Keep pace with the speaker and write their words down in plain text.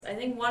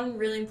think one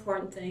really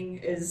important thing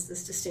is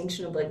this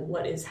distinction of like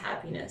what is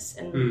happiness,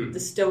 and the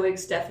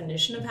Stoics'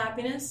 definition of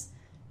happiness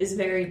is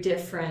very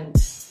different.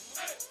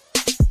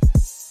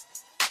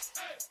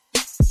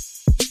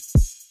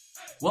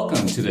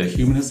 Welcome to the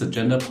Humanist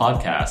Agenda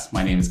podcast.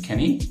 My name is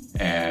Kenny,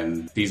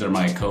 and these are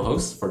my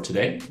co-hosts for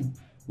today.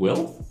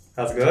 Will.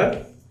 How's it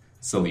going?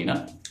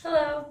 Selena.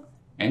 Hello.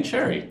 And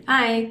Sherry.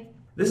 Hi.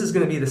 This is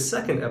going to be the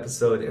second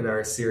episode in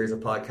our series of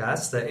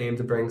podcasts that aim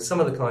to bring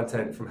some of the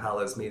content from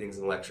Hala's meetings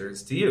and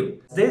lectures to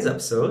you. Today's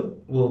episode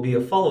will be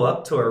a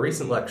follow-up to our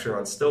recent lecture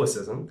on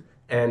Stoicism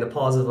and the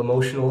positive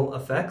emotional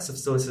effects of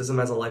Stoicism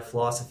as a life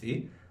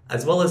philosophy,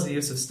 as well as the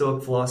use of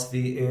Stoic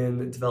philosophy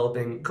in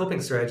developing coping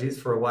strategies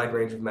for a wide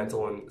range of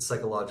mental and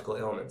psychological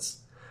ailments.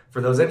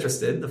 For those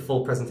interested, the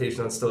full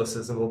presentation on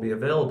Stoicism will be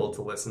available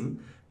to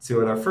listen to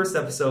in our first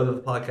episode of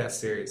the podcast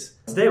series.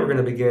 Today we're going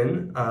to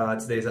begin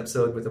today's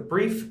episode with a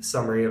brief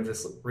summary of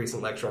this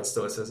recent lecture on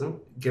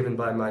Stoicism given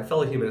by my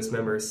fellow humanist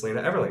member,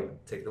 Selena Everling.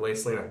 Take it away,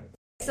 Selena.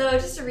 So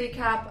just a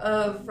recap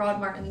of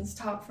Rod Martin's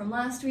talk from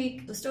last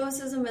week. So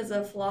Stoicism is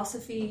a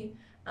philosophy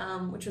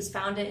which was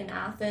founded in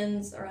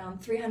Athens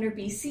around 300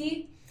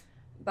 BC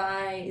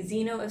by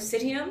Zeno of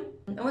Citium.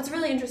 And what's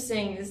really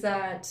interesting is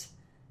that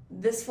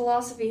this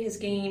philosophy has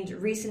gained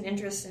recent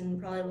interest in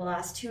probably the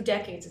last 2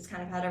 decades. It's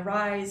kind of had a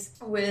rise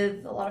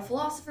with a lot of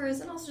philosophers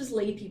and also just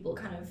lay people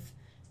kind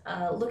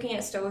of looking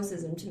at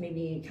Stoicism to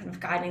maybe kind of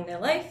guiding their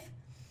life.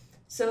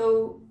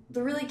 So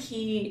the really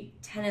key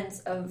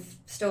tenets of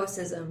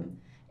Stoicism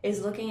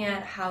is looking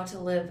at how to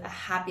live a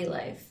happy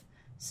life.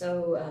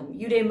 So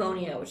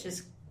eudaimonia, which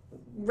is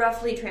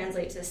roughly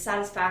translates to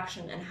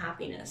satisfaction and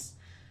happiness.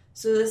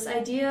 So this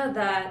idea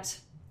that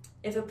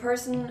if a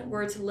person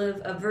were to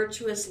live a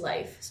virtuous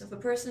life, so if a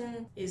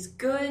person is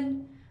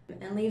good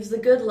and lives the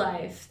good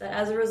life, that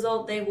as a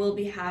result they will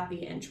be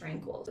happy and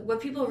tranquil. What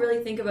people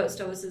really think about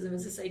Stoicism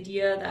is this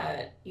idea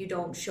that you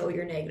don't show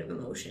your negative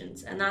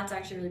emotions, and that's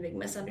actually a really big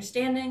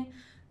misunderstanding.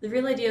 The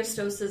real idea of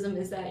Stoicism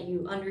is that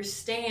you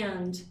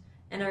understand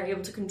and are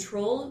able to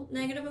control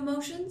negative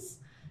emotions,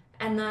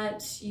 and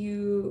that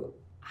you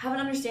have an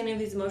understanding of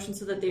these emotions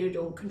so that they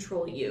don't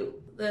control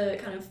you. The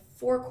kind of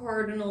 4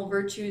 cardinal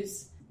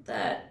virtues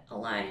that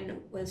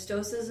align with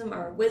Stoicism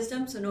are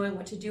wisdom, so knowing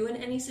what to do in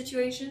any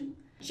situation;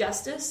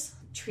 justice,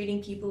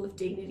 treating people with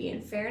dignity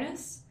and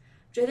fairness,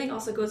 which I think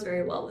also goes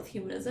very well with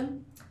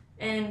humanism;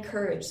 and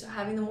courage, so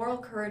having the moral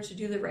courage to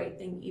do the right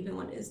thing even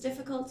when it is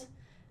difficult.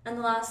 And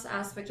the last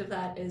aspect of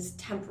that is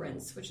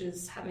temperance, which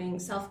is having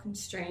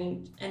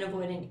self-constraint and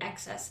avoiding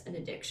excess and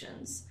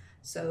addictions.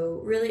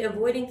 So really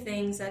avoiding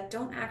things that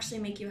don't actually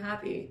make you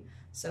happy.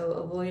 So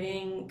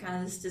avoiding kind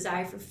of this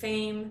desire for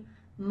fame,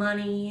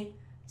 money,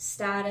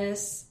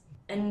 status,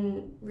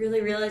 and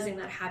really realizing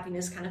that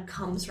happiness kind of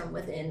comes from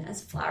within,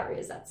 as flowery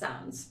as that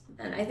sounds.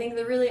 And I think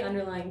the really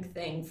underlying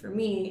thing for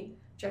me,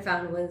 which I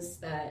found, was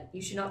that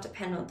you should not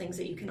depend on things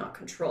that you cannot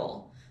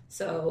control.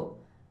 So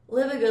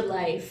live a good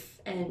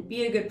life and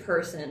be a good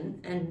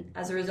person, and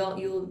as a result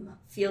you'll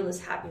feel this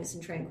happiness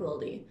and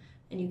tranquility,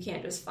 and you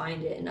can't just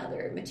find it in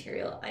other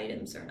material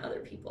items or in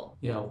other people.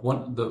 Yeah,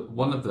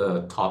 one of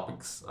the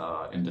topics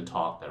in the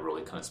talk that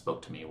really kind of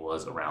spoke to me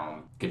was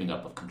around giving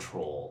up of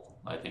control.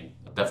 I think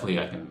definitely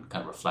I can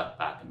kind of reflect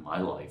back in my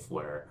life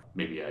where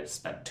maybe I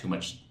spent too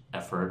much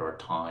effort or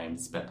time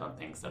spent on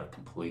things that are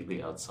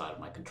completely outside of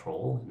my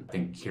control. And I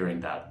think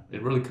hearing that,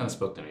 it really kind of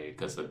spoke to me,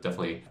 because it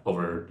definitely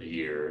over the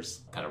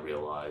years kind of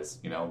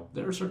realized,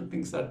 there are certain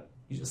things that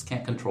you just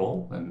can't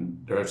control,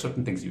 and there are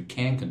certain things you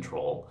can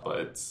control, but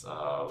it's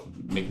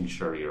making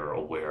sure you're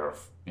aware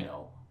of,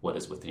 what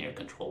is within your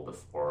control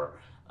before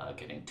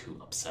getting too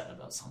upset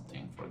about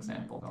something, for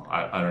example.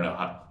 I don't know,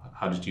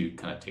 how did you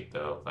kind of take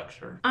the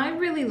lecture? I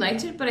really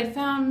liked it, but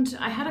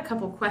I had a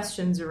couple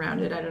questions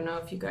around it. I don't know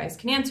if you guys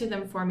can answer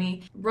them for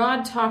me.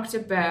 Rod talked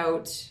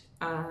about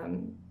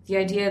the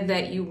idea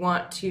that you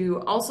want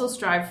to also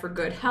strive for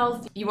good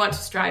health, you want to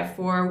strive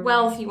for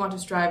wealth, you want to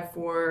strive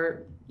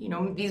for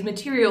these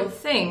material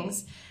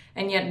things,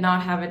 and yet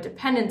not have a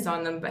dependence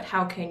on them. But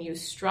how can you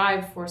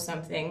strive for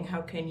something?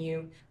 How can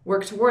you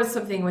work towards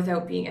something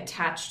without being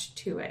attached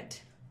to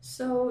it?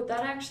 So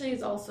that actually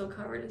is also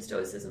covered in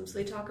Stoicism. So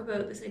they talk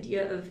about this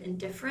idea of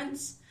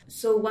indifference.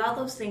 So while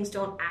those things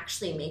don't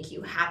actually make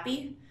you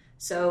happy,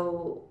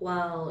 so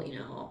while,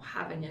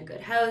 having a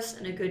good house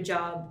and a good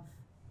job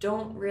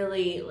don't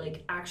really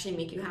actually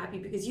make you happy,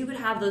 because you could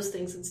have those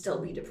things and still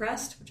be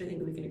depressed, which I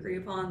think we can agree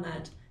upon,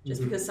 that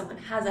just because someone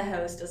has a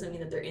house doesn't mean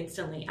that they're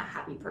instantly a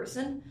happy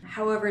person.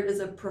 However, it is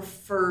a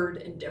preferred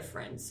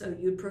indifference. So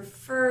you'd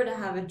prefer to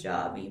have a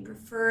job, and you'd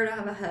prefer to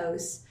have a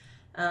house,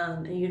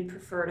 and you'd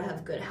prefer to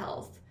have good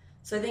health.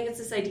 So I think it's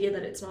this idea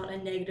that it's not a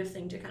negative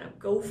thing to kind of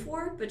go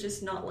for, but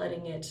just not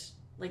letting it,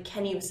 like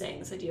Kenny was saying,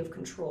 this idea of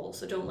control.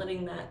 So don't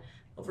letting that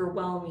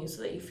overwhelm you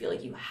so that you feel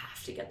like you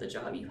have to get the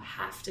job, you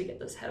have to get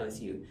this house,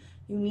 you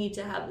need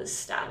to have this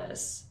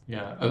status.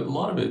 Yeah, a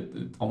lot of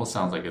it almost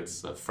sounds like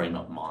it's a frame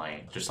of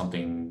mind. There's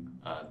something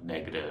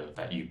negative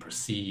that you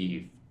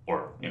perceive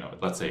or,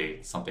 let's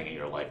say something in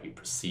your life you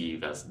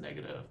perceive as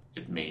negative,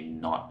 it may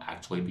not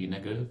actually be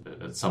negative.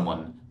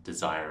 Someone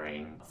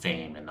desiring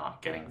fame and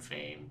not getting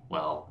fame,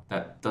 well,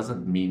 that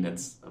doesn't mean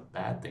it's a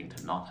bad thing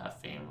to not have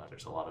fame.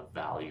 There's a lot of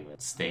value in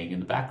staying in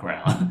the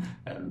background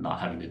and not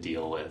having to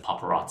deal with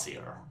paparazzi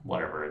or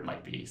whatever it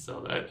might be.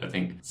 So I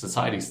think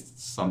society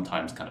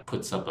sometimes kind of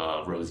puts up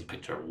a rosy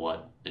picture of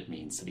what it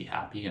means to be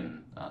happy,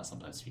 and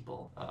sometimes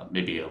people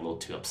may be a little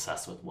too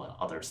obsessed with what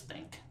others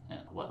think and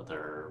what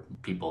other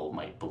people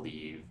might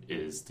believe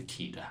is the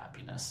key to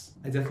happiness.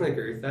 I definitely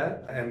agree with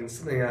that. And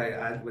something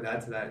I would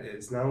add to that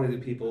is not only do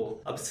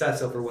people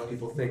obsess over what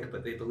people think,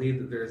 but they believe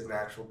that there's an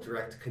actual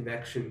direct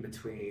connection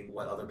between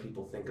what other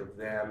people think of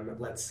them,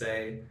 let's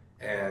say,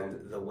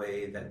 and the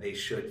way that they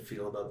should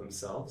feel about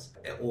themselves.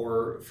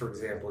 Or, for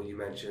example, you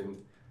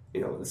mentioned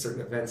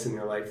certain events in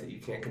your life that you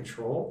can't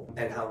control,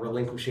 and how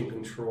relinquishing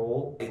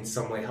control in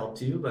some way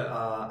helped you. But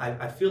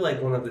I feel like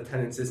one of the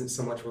tenets isn't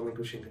so much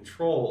relinquishing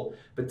control,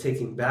 but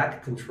taking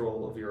back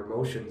control of your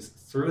emotions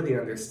through the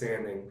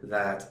understanding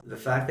that the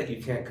fact that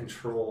you can't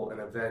control an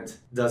event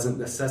doesn't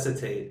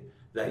necessitate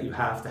that you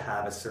have to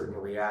have a certain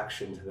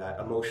reaction to that,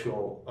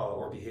 emotional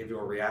or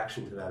behavioral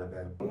reaction to that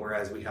event.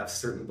 Whereas we have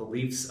certain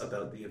beliefs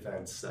about the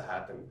events that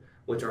happen,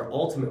 which are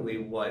ultimately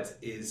what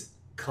is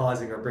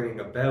causing or bringing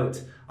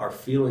about our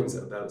feelings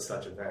about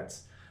such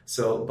events.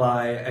 So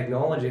by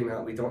acknowledging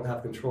that we don't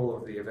have control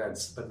over the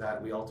events, but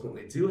that we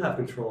ultimately do have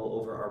control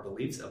over our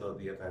beliefs about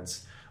the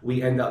events,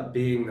 we end up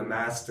being the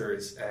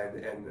masters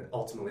and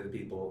ultimately the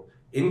people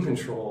in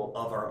control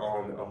of our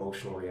own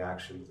emotional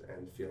reactions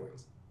and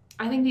feelings.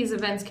 I think these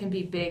events can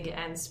be big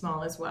and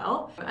small as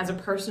well. As a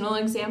personal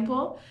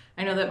example,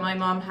 I know that my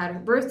mom had her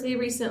birthday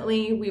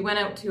recently. We went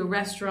out to a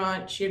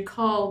restaurant. She had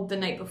called the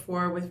night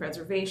before with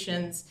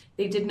reservations.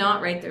 They did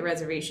not write their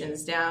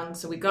reservations down.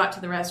 So we got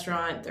to the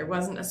restaurant. There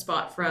wasn't a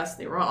spot for us.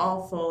 They were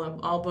all full and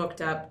all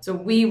booked up. So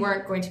we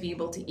weren't going to be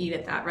able to eat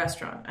at that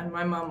restaurant. And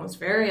my mom was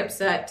very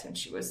upset, and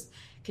she was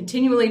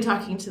continually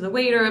talking to the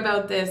waiter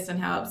about this and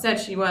how upset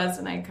she was.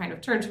 And I kind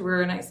of turned to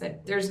her and I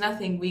said, there's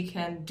nothing we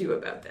can do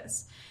about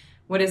this.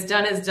 What is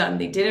done is done.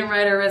 They didn't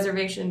write our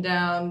reservation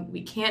down.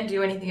 We can't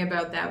do anything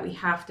about that. We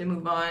have to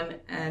move on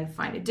and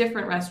find a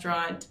different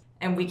restaurant,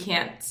 and we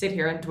can't sit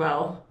here and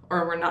dwell,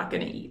 or we're not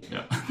going to eat.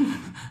 Yeah,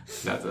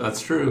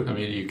 that's true. I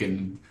mean, you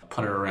can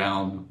putter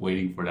around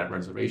waiting for that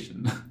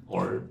reservation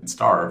or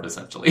starve,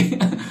 essentially.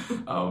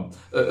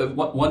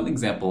 One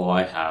example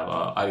I have,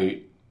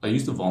 I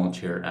used to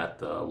volunteer at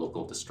the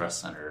local distress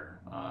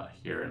center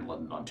here in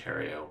London,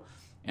 Ontario,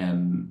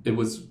 and it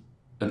was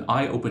an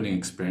eye-opening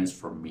experience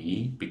for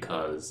me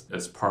because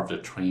as part of the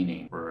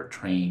training, we're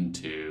trained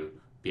to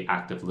be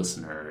active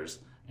listeners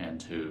and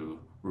to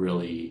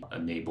really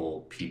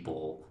enable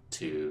people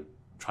to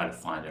try to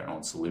find their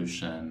own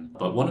solution.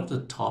 But one of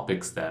the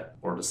topics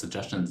or the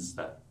suggestions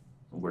that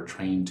we're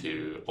trained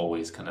to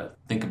always kind of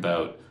think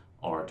about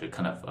or to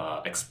kind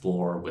of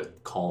explore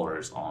with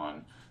callers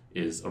on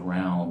is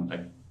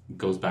around,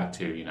 goes back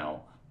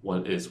to,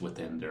 what is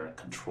within their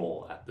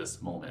control at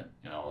this moment.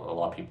 A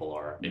lot of people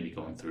are maybe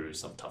going through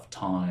some tough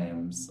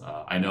times.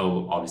 I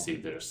know obviously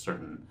there's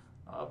certain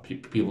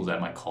people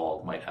that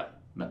might have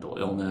mental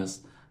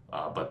illness,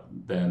 but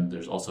then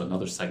there's also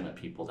another segment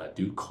of people that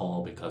do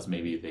call because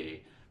maybe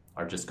they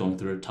are just going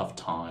through a tough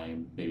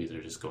time. Maybe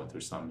they're just going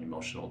through some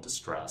emotional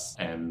distress.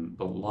 And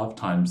a lot of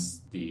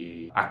times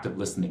the active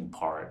listening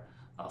part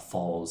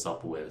follows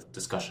up with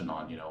discussion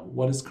on,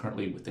 what is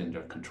currently within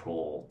their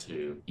control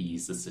to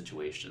ease the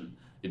situation.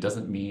 It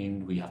doesn't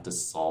mean we have to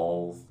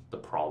solve the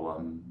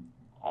problem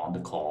on the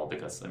call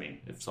because,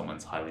 if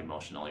someone's highly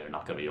emotional, you're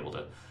not going to be able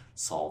to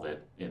solve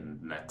it in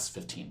the next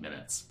 15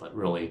 minutes. But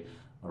really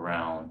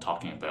around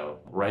talking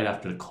about right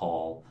after the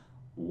call,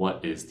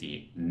 what is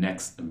the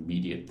next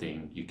immediate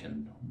thing you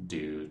can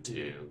do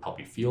to help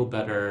you feel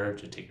better,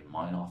 to take your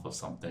mind off of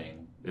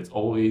something. It's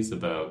always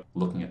about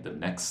looking at the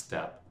next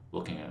step,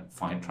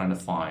 trying to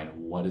find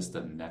what is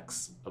the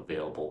next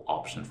available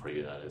option for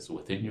you that is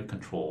within your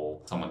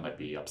control. Someone might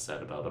be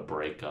upset about a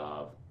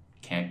breakup.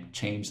 Can't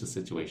change the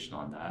situation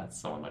on that.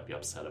 Someone might be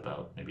upset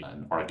about maybe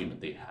an argument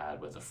they had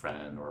with a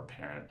friend or a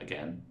parent.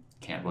 Again,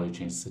 can't really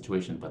change the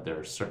situation, but there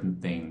are certain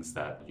things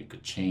that you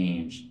could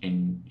change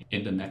in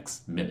the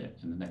next minute,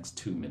 in the next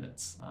 2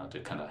 minutes, to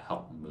kind of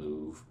help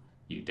move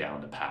you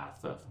down the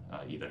path of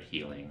either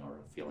healing or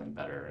feeling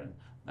better.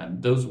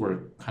 And those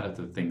were kind of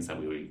the things that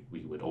we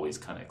would always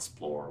kind of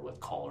explore with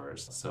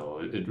callers.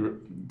 So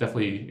it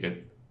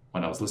definitely,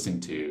 when I was listening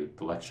to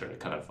the lecture, it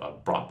kind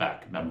of brought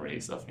back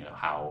memories of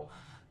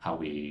how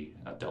we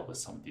dealt with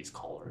some of these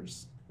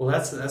callers. Well,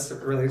 that's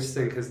really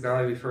interesting because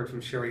now we've heard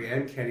from Sherry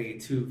and Kenny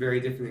two very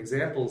different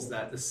examples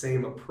that the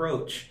same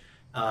approach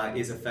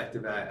is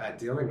effective at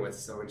dealing with.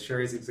 So in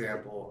Sherry's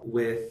example,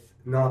 with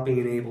not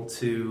being able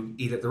to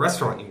eat at the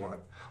restaurant you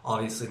want,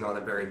 obviously not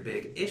a very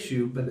big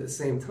issue, but at the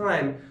same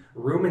time,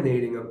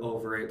 ruminating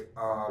over it,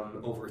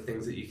 over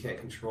things that you can't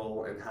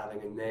control and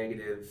having a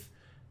negative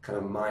kind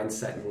of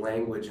mindset and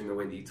language in the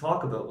way that you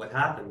talk about what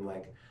happened,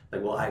 like,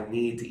 well, I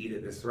need to eat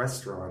at this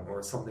restaurant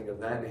or something of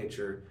that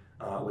nature,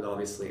 would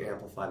obviously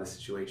amplify the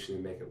situation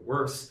and make it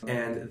worse.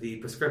 And the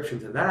prescription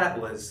to that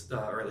was,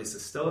 or at least a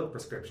Stoic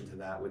prescription to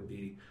that, would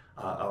be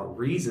a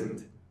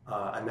reasoned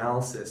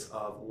analysis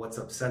of what's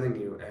upsetting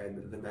you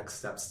and the next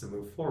steps to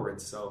move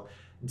forward. So,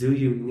 do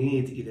you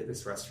need to eat at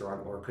this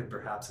restaurant, or could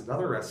perhaps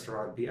another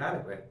restaurant be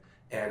adequate?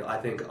 And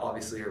I think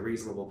obviously a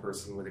reasonable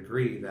person would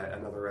agree that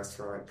another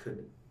restaurant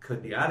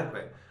could be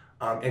adequate.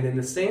 And in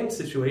the same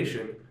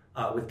situation,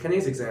 with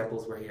Kenny's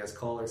examples where he has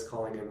callers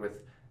calling in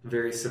with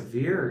very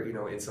severe,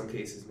 in some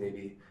cases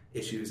maybe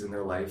issues in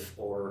their life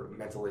or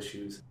mental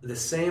issues, the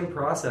same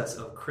process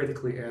of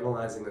critically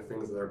analyzing the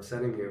things that are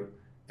upsetting you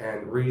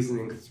and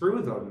reasoning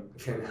through them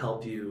can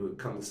help you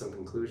come to some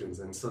conclusions.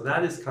 And so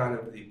that is kind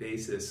of the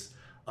basis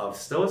of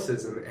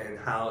Stoicism, and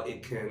how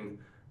it can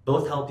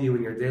both help you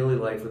in your daily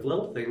life with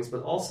little things,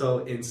 but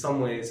also in some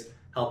ways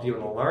help you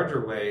in a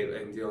larger way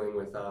in dealing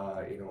with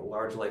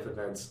large life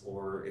events,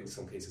 or in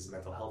some cases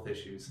mental health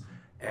issues.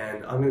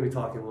 And I'm going to be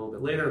talking a little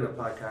bit later in the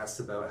podcast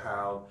about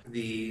how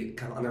the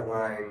kind of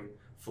underlying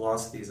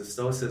philosophies of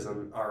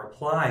Stoicism are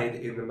applied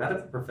in the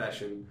medical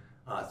profession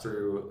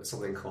through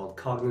something called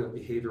cognitive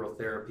behavioral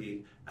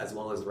therapy, as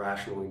well as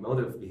rational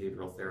emotive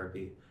behavioral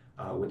therapy,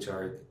 which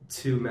are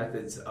two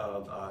methods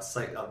of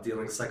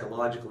dealing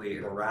psychologically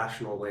in a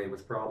rational way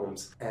with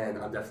problems. And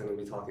I'm definitely going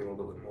to be talking a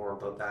little bit more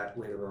about that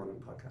later on in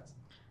the podcast.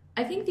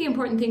 I think the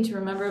important thing to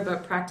remember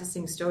about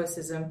practicing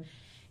Stoicism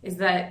is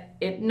that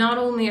it not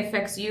only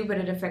affects you, but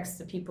it affects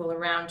the people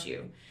around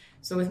you.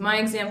 So with my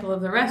example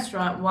of the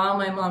restaurant, while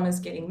my mom is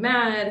getting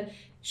mad,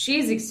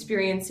 she's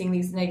experiencing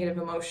these negative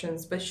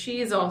emotions, but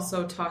she is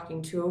also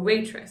talking to a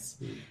waitress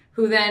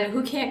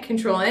who can't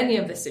control any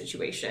of the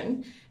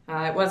situation.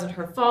 It wasn't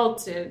her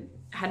fault. It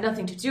had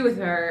nothing to do with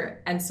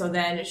her. And so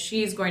then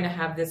she's going to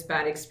have this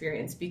bad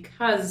experience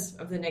because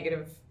of the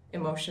negative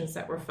emotions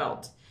that were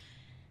felt.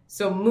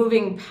 So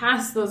moving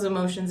past those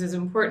emotions is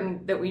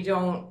important, that we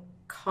don't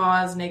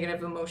cause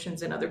negative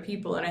emotions in other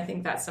people. And I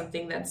think that's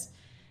something that's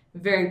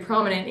very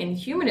prominent in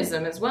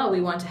humanism as well.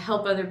 We want to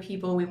help other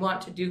people. We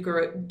want to do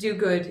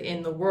good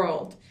in the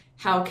world.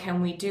 How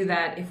can we do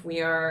that if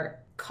we are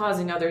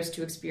causing others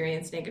to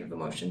experience negative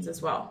emotions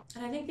as well?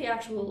 And I think the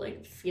actual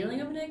feeling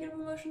of negative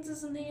emotions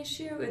isn't the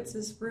issue. It's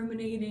this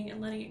ruminating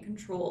and letting it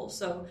control.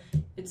 So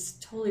it's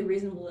totally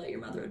reasonable that your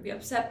mother would be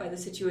upset by the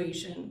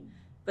situation,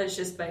 but it's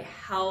just by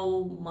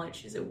how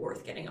much is it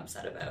worth getting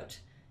upset about?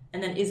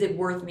 And then is it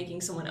worth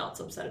making someone else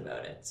upset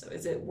about it? So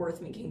is it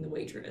worth making the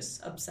waitress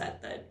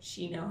upset that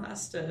she now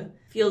has to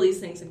feel these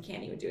things and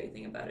can't even do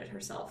anything about it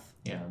herself?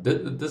 Yeah,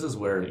 this is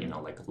where,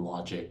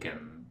 logic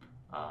and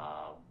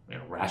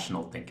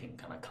rational thinking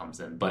kind of comes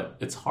in. But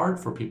it's hard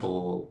for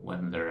people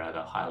when they're at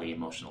a highly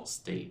emotional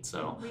state.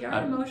 So we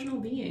are emotional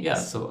beings. Yeah,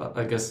 so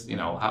I guess,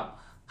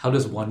 how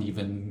does one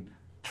even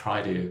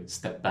try to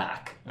step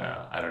back?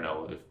 I don't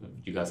know if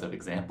you guys have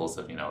examples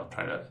of,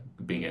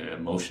 being in an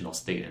emotional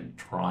state and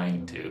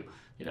trying to,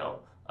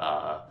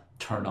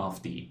 turn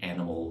off the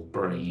animal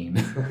brain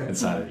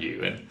inside of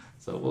you. And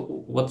so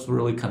what's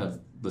really kind of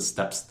the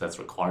steps that's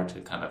required to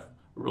kind of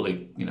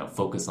really,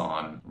 focus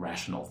on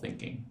rational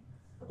thinking?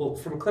 Well,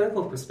 from a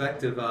clinical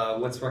perspective,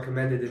 what's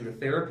recommended in the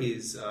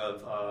therapies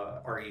of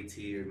RET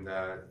and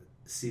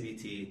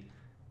CBT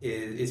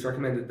is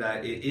recommended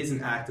that it is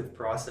an active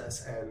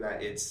process, and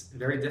that it's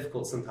very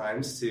difficult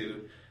sometimes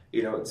to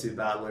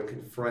battle and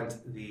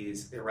confront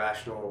these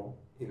irrational,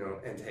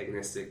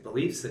 antagonistic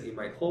beliefs that you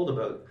might hold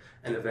about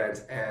an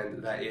event,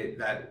 and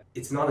that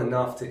it's not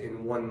enough to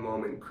in one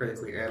moment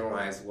critically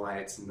analyze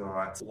why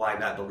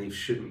that belief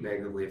shouldn't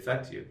negatively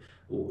affect you.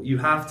 You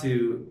have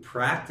to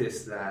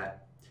practice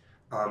that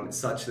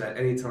such that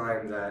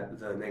anytime that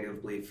the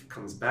negative belief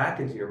comes back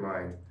into your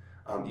mind,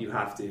 you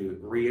have to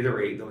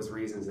reiterate those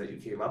reasons that you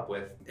came up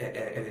with,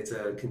 and it's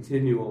a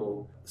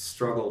continual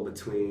struggle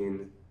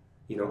between,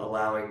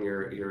 allowing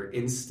your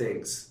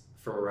instincts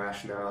for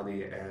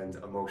rationality and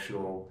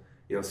emotional,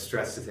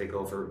 stress to take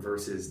over,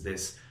 versus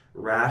this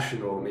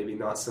rational, maybe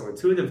not so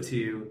intuitive to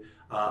you,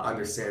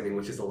 understanding,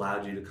 which has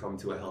allowed you to come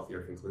to a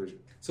healthier conclusion.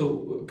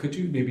 So could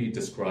you maybe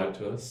describe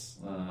to us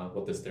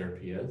what this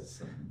therapy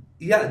is?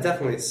 Yeah,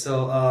 definitely.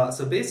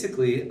 So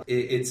basically,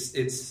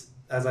 it's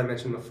as I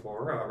mentioned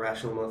before,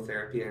 rational emotive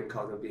therapy and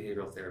cognitive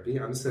behavioral therapy.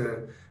 I'm just going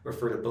to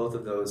refer to both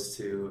of those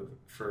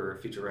for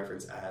future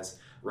reference as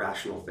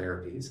rational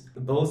therapies.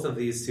 Both of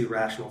these two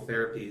rational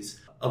therapies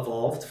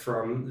evolved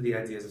from the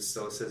ideas of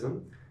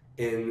Stoicism.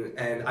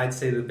 And I'd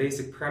say the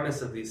basic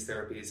premise of these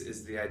therapies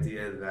is the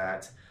idea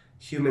that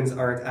humans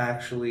aren't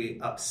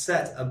actually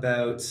upset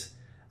about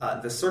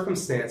the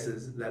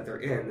circumstances that they're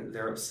in.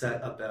 They're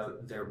upset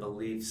about their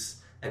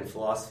beliefs and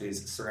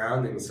philosophies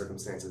surrounding the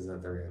circumstances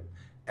that they're in.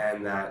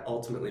 And that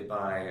ultimately,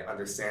 by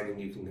understanding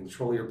you can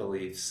control your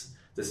beliefs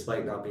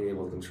despite not being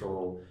able to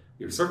control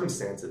your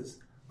circumstances,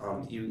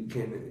 you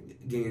can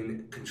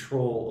gain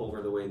control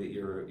over the way that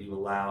you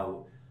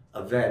allow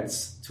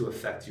events to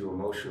affect you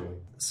emotionally.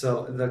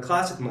 So the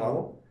classic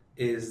model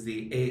is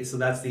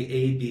that's the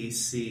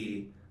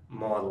ABC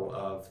model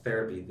of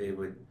therapy. They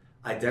would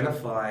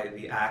identify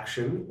the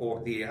action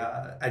or the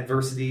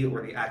adversity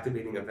or the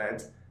activating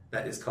event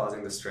that is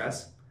causing the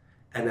stress,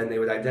 and then they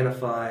would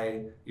identify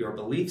your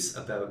beliefs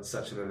about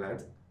such an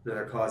event that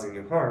are causing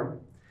you harm,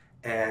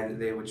 and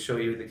they would show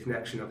you the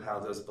connection of how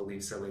those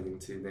beliefs are leading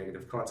to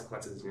negative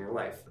consequences in your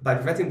life. By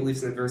preventing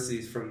beliefs and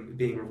adversities from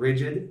being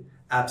rigid,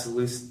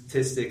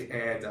 absolutistic,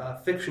 and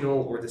fictional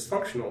or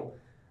dysfunctional,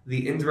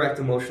 the indirect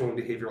emotional and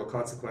behavioral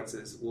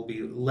consequences will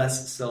be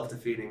less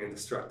self-defeating and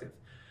destructive.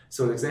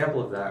 So an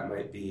example of that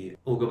might be,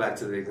 we'll go back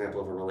to the example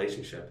of a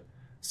relationship.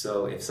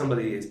 So if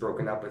somebody is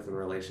broken up with in a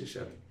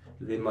relationship,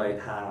 they might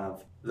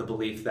have the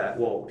belief that,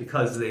 well,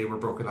 because they were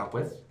broken up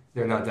with,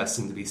 they're not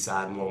destined to be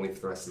sad and lonely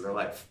for the rest of their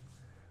life.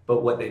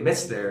 But what they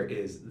miss there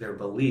is their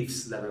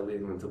beliefs that are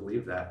leading them to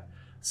believe that.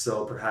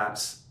 So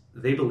perhaps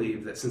they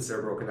believe that since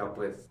they're broken up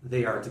with,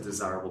 they aren't a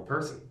desirable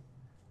person.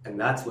 And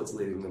that's what's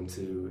leading them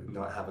to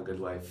not have a good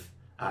life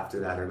after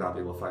that, or not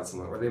be able to find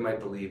someone. Or they might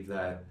believe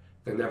that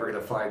they're never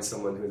going to find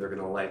someone who they're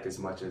going to like as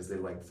much as they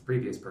liked the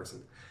previous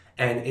person.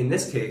 And in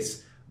this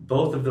case,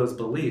 both of those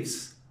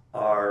beliefs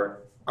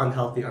are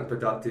unhealthy,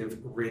 unproductive,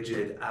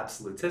 rigid,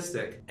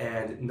 absolutistic,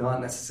 and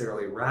not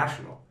necessarily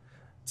rational.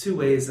 Two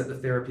ways that the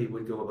therapy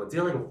would go about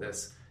dealing with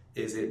this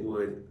is it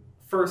would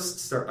first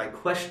start by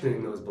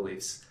questioning those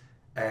beliefs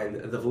and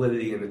the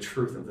validity and the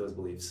truth of those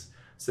beliefs.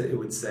 So it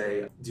would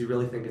say, do you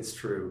really think it's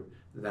true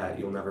that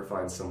you'll never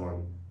find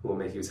someone who will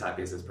make you as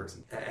happy as this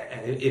person?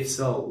 And if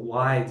so,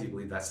 why do you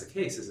believe that's the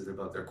case? Is it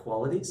about their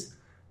qualities?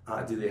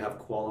 Do they have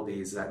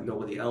qualities that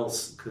nobody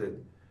else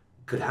could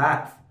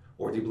have?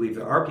 Or do you believe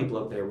there are people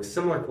out there with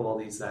similar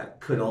qualities that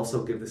could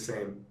also give the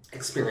same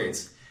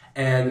experience?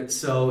 And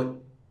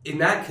so in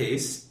that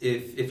case,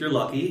 if you're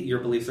lucky, your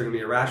beliefs are going to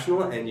be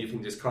irrational and you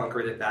can just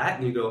conquer it at that.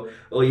 And you go,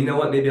 well, you know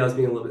what? Maybe I was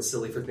being a little bit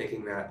silly for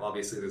thinking that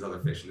obviously there's other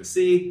fish in the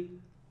sea,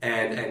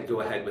 and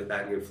go ahead with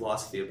that new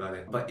philosophy about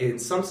it. But in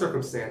some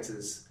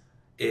circumstances,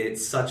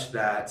 it's such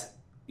that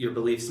your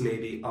beliefs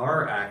maybe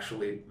are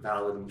actually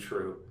valid and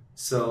true.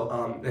 So,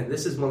 and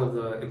this is one of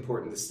the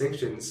important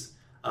distinctions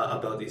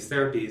about these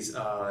therapies,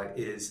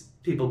 is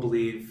people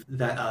believe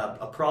that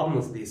a problem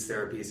with these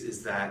therapies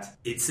is that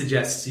it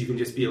suggests you can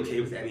just be okay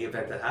with any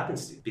event that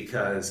happens to you,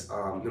 because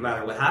no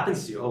matter what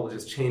happens to you, we'll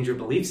just change your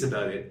beliefs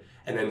about it,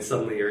 and then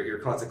suddenly your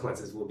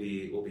consequences will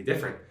be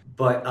different.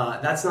 But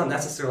that's not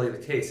necessarily the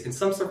case. In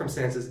some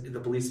circumstances, the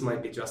beliefs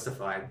might be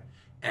justified,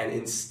 and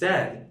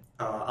instead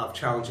of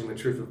challenging the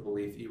truth of the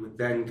belief, you would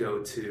then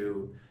go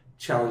to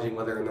challenging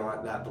whether or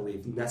not that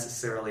belief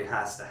necessarily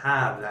has to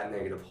have that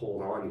negative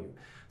hold on you.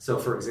 So,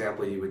 for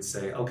example, you would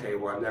say, okay,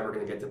 well, I'm never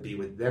going to get to be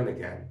with them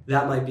again.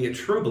 That might be a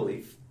true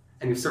belief,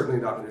 and you're certainly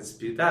not going to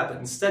dispute that. But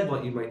instead,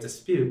 what you might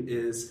dispute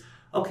is,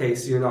 okay,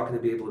 so you're not going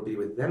to be able to be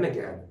with them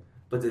again.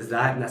 But does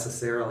that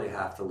necessarily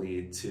have to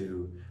lead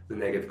to the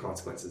negative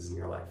consequences in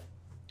your life?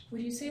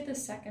 Would you say the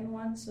second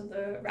one, so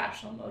the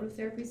rational motive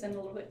therapy, is then a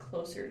little bit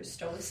closer to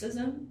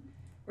Stoicism,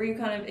 where you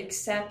kind of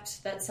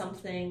accept that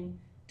something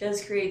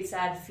does create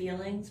sad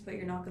feelings, but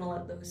you're not going to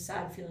let those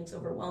sad feelings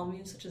overwhelm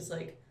you, such as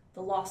like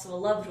the loss of a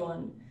loved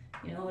one.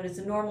 You know, it is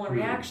a normal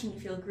reaction to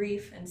feel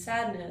grief and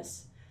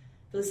sadness.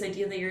 But this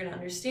idea that you're going to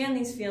understand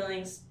these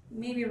feelings,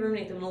 maybe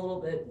ruminate them a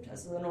little bit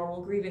as the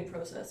normal grieving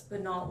process,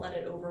 but not let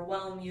it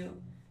overwhelm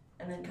you,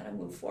 and then kind of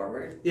move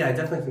forward. Yeah, I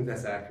definitely think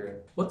that's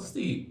accurate. What's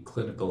the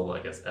clinical,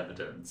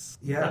 evidence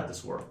that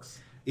this works?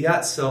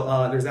 Yeah,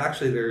 so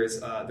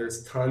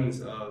there's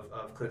tons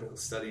of clinical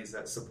studies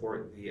that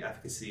support the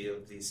efficacy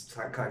of these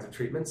kinds of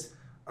treatments.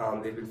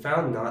 They've been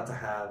found not to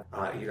have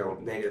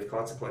negative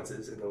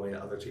consequences in the way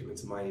that other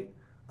treatments might,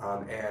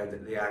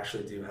 and they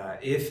actually do have,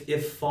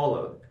 if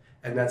followed,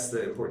 and that's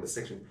the important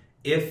distinction.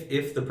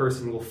 If the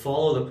person will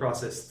follow the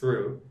process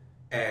through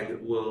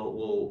and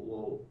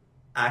will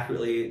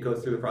accurately go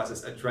through the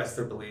process, address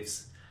their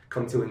beliefs,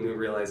 come to a new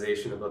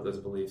realization about those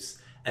beliefs,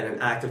 and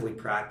then actively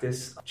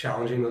practice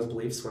challenging those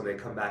beliefs when they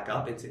come back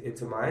up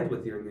into mind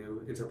with your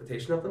new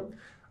interpretation of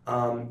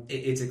them,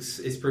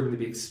 it's proven to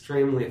be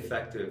extremely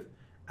effective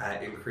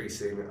at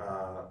increasing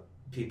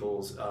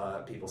people's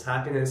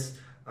happiness,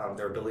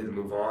 their ability to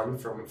move on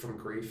from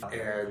grief,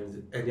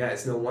 and yeah,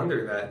 it's no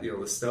wonder that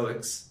the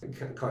Stoics,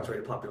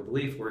 contrary to popular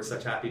belief, were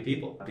such happy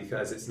people,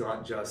 because it's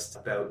not just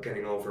about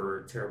getting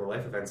over terrible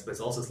life events, but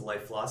it's also this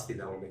life philosophy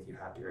that will make you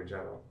happier in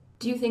general.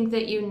 Do you think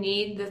that you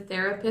need the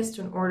therapist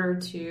in order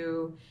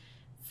to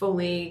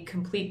fully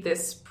complete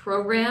this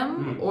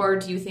program, or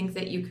do you think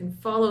that you can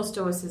follow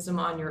Stoicism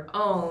on your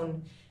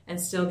own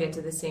and still get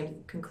to the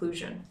same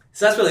conclusion?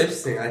 So that's really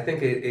interesting. I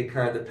think it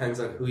kind of depends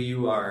on who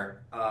you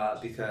are,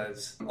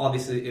 because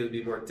obviously it would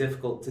be more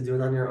difficult to do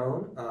it on your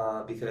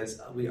own,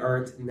 because we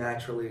aren't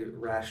naturally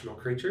rational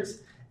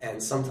creatures,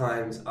 and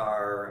sometimes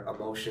our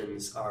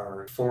emotions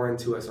are foreign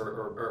to us,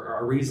 or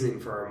our reasoning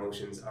for our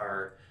emotions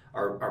are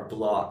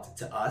blocked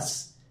to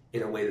us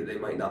in a way that they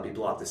might not be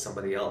blocked to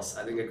somebody else.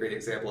 I think a great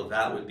example of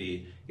that would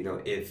be,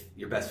 if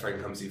your best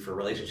friend comes to you for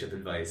relationship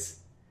advice,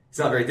 it's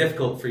not very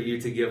difficult for you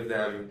to give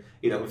them,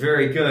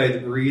 very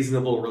good,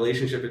 reasonable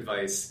relationship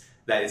advice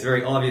that is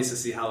very obvious to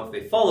see how if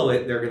they follow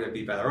it, they're going to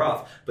be better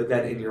off. But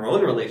then in your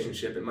own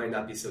relationship, it might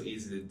not be so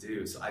easy to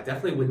do. So I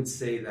definitely wouldn't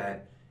say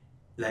that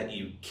that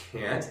you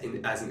can't,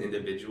 as an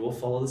individual,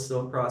 follow the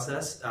Stoic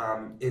process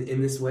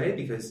in this way,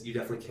 because you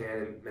definitely can,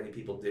 and many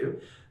people do.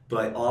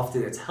 But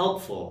often it's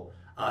helpful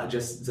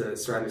just to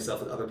surround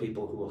yourself with other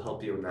people who will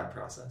help you in that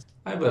process.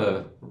 I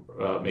have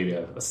maybe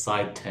a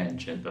side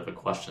tangent of a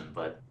question,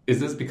 but is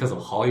this because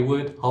of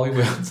Hollywood?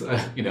 Hollywood's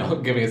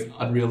giving us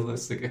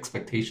unrealistic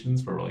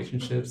expectations for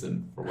relationships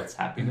and for what's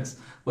happiness.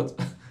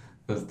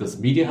 Does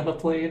media have a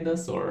play in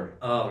this, or?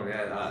 Oh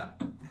man,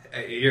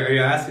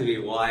 you're asking me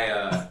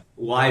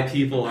why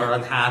people are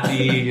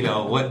unhappy?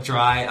 What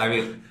drive? I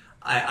mean,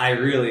 I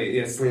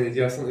really, Selena, do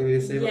you have something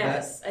to say about that?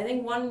 Yes, I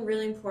think one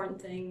really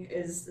important thing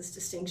is this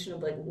distinction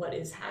of like what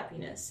is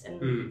happiness,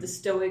 and the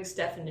Stoics'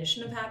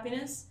 definition of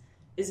happiness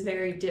is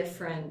very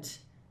different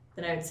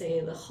than I would say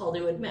the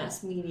Hollywood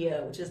mass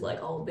media, which is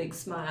like all big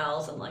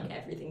smiles and like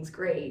everything's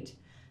great,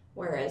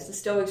 whereas the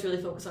Stoics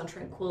really focus on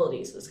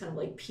tranquility, so it's kind of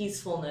like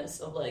peacefulness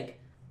of like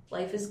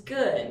life is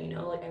good,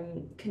 like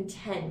I'm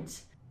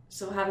content.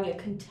 So having a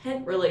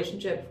content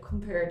relationship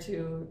compared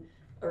to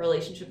a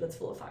relationship that's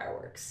full of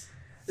fireworks.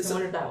 So I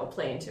wonder if that would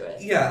play into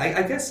it. Yeah,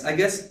 I guess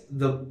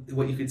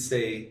what you could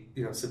say,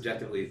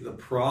 subjectively, the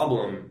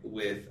problem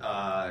with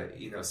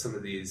some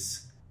of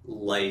these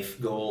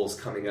life goals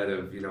coming out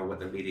of what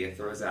the media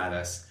throws at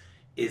us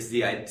is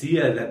the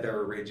idea that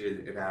they're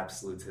rigid and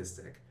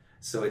absolutistic.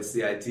 So it's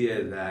the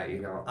idea that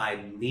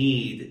I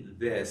need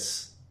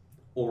this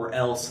or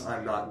else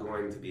I'm not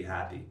going to be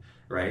happy,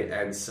 right?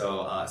 And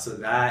so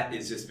that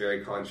is just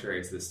very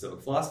contrary to the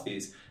Stoic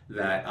philosophies,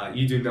 that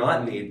you do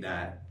not need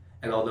that.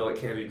 And although it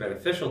can be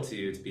beneficial to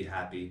you to be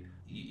happy,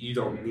 you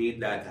don't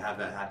need that to have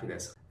that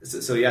happiness.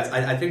 So yes,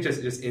 I think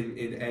just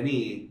in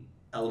any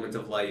element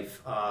of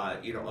life,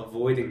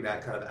 avoiding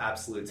that kind of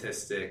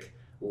absolutistic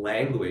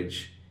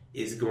language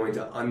is going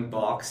to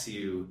unbox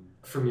you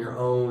from your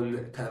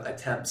own kind of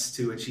attempts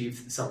to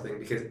achieve something,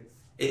 because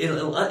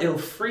it'll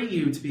free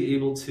you to be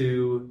able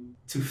to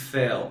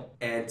fail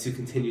and to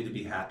continue to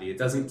be happy. It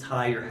doesn't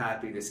tie your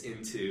happiness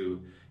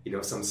into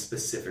some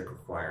specific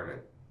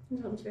requirement.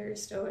 Sounds very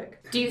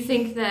Stoic. Do you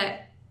think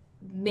that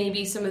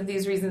maybe some of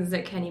these reasons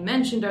that Kenny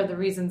mentioned are the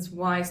reasons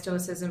why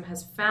Stoicism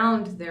has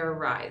found their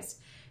rise?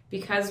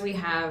 Because we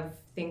have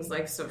things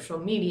like social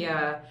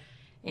media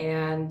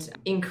and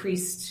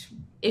increased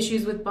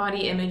issues with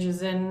body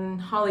images in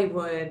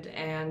Hollywood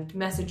and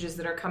messages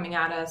that are coming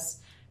at us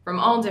from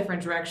all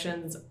different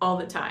directions all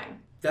the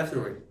time.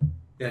 Definitely.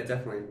 Yeah,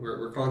 definitely.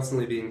 We're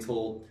constantly being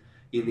told,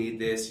 you need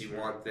this, you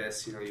want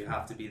this, you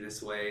have to be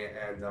this way,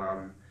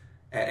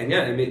 and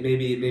yeah,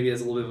 maybe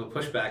as a little bit of a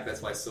pushback,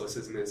 that's why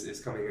Stoicism is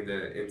coming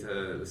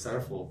into the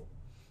centerfold.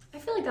 I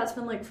feel like that's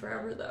been like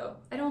forever though.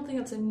 I don't think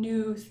it's a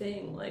new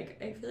thing. Like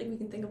I feel like we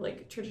can think of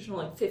like traditional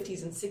like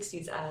 50s and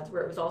 60s ads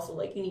where it was also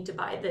like you need to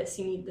buy this,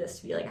 you need this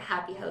to be like a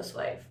happy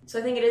housewife. So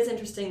I think it is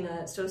interesting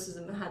that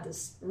Stoicism had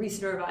this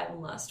recent revival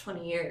in the last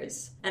 20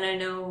 years. And I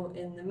know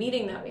in the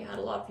meeting that we had,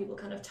 a lot of people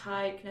kind of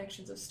tied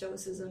connections of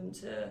Stoicism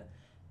to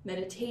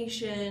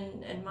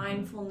meditation and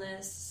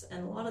mindfulness,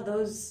 and a lot of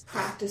those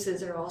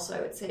practices are also,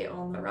 I would say,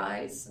 on the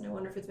rise. And I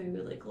wonder if it's maybe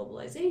like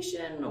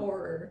globalization,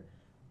 or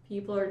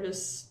people are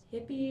just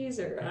hippies,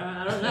 or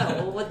I don't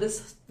know what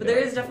this, but there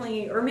is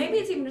definitely, or maybe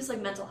it's even just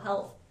like mental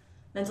health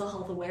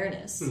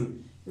awareness,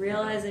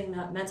 realizing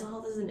that mental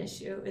health is an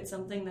issue. It's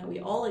something that we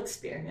all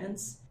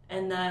experience,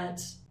 and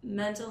that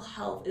mental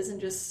health isn't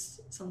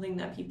just something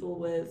that people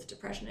with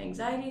depression and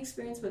anxiety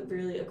experience, but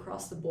really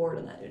across the board,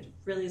 and that it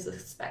really is a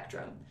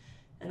spectrum.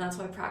 And that's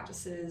why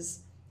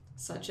practices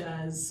such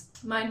as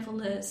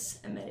mindfulness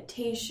and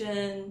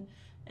meditation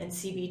and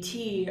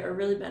CBT are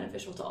really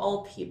beneficial to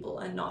all people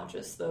and not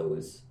just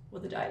those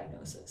with a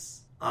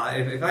diagnosis.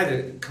 If I had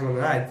to come on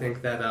that, I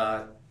think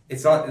that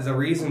it's not the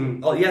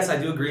reason. Oh, yes,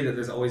 I do agree that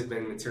there's always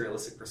been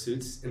materialistic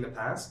pursuits in the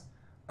past.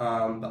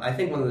 But I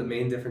think one of the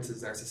main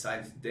differences in our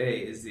society today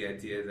is the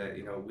idea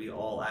that we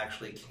all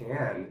actually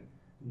can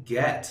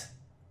get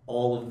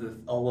all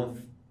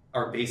of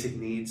our basic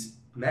needs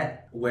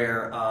met,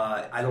 where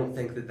I don't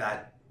think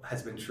that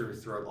has been true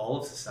throughout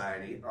all of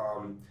society.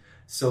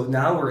 So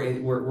now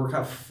we're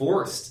kind of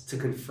forced to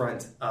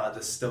confront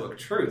the Stoic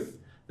truth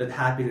that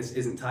happiness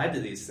isn't tied to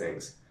these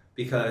things,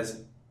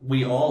 because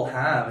we all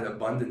have an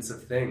abundance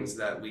of things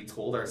that we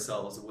told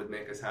ourselves would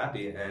make us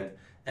happy,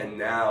 and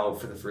now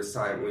for the first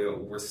time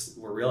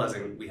we're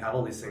realizing we have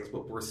all these things,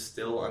 but we're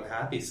still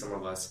unhappy, some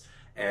of us,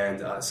 and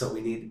so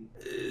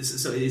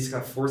it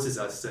kind of forces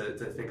us to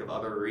think of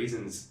other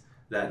reasons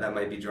that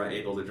might be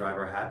able to drive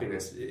our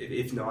happiness,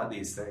 if not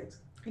these things.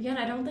 Again,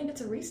 I don't think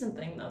it's a recent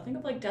thing, though. Think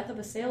of like Death of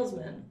a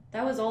Salesman.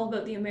 That was all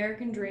about the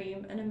American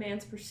dream and a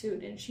man's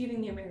pursuit and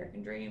achieving the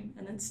American dream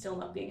and then still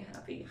not being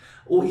happy.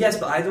 Well, yes,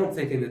 but I don't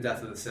think in the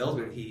Death of the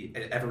Salesman he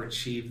ever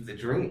achieved the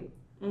dream,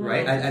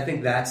 right? I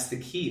think that's the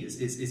key,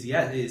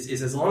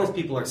 is as long as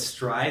people are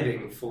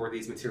striving for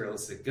these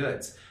materialistic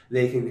goods,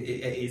 they can,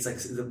 it's like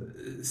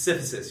the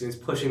Sisyphus, who's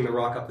pushing the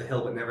rock up the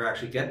hill but never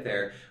actually get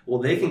there.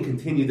 Well, they can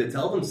continue to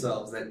tell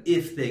themselves that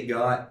if they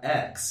got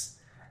X,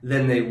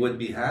 then they would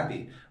be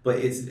happy. But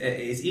it's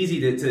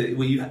easy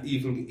to you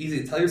can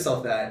easily tell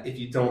yourself that if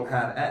you don't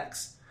have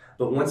X.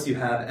 But once you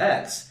have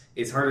X,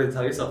 it's harder to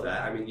tell yourself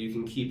that. I mean, you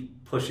can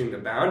keep pushing the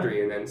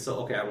boundary and then, so,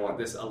 okay, I want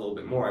this a little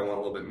bit more, I want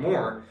a little bit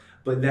more.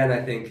 But then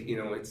I think,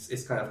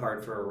 it's kind of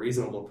hard for a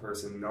reasonable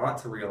person not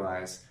to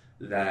realize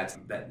that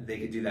they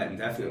could do that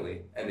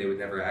indefinitely and they would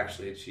never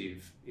actually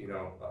achieve,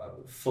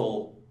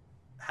 full,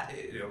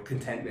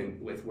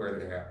 contentment with where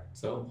they are.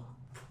 So,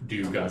 do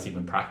you guys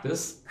even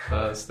practice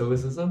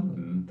Stoicism?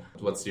 And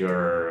what's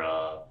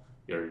your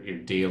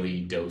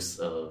daily dose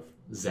of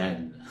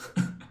Zen?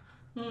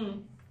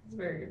 That's a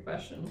very good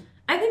question.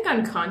 I think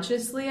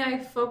unconsciously I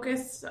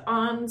focus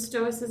on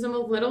Stoicism a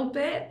little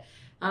bit,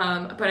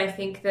 but I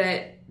think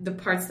that the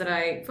parts that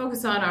I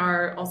focus on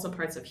are also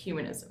parts of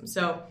humanism.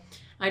 So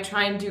I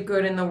try and do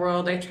good in the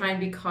world. I try and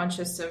be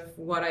conscious of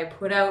what I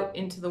put out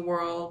into the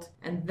world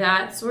and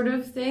that sort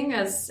of thing.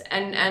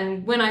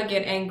 And when I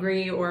get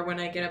angry or when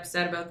I get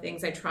upset about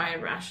things, I try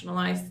and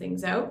rationalize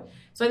things out.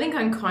 So I think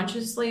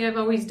unconsciously I've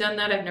always done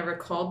that. I've never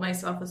called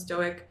myself a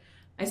Stoic.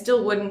 I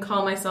still wouldn't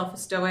call myself a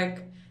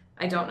Stoic.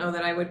 I don't know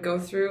that I would go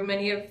through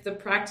many of the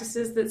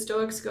practices that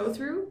Stoics go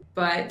through,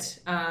 but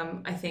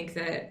I think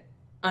that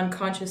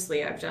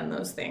unconsciously I've done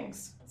those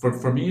things.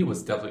 For me, it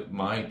was definitely,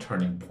 my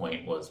turning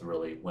point was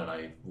really when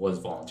I was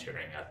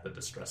volunteering at the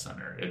Distress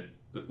Center.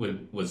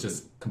 It was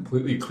just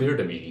completely clear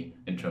to me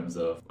in terms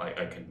of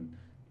I can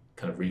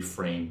kind of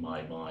reframe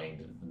my mind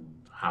and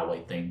how I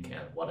think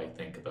and what I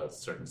think about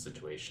certain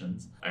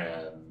situations.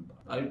 And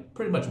I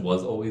pretty much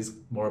was always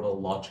more of a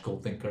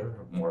logical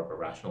thinker, more of a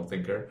rational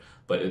thinker.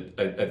 But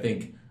I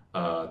think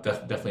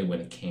definitely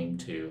when it came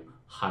to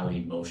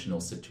highly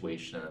emotional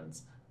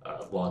situations,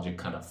 logic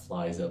kind of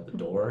flies out the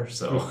door.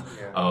 So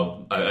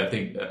I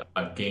think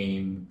I've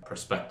gained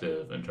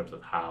perspective in terms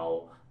of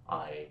how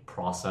I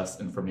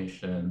process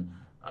information,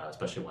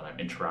 especially when I'm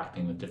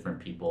interacting with different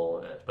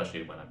people,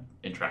 especially when I'm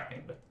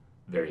interacting with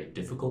very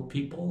difficult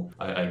people.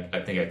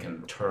 I think I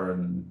can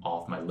turn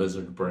off my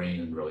lizard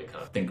brain and really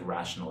kind of think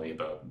rationally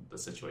about the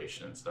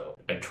situation. So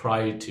I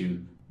try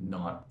to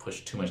not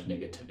push too much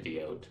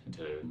negativity out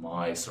into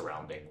my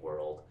surrounding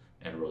world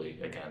and really,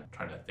 again,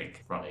 trying to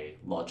think from a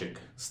logic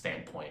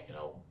standpoint,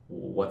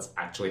 what's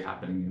actually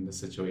happening in the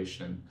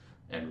situation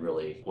and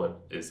really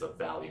what is of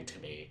value to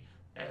me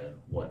and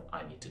what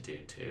I need to do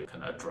to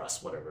kind of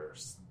address whatever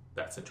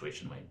that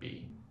situation might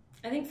be.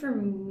 I think for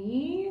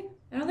me,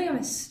 I don't think I'm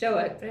a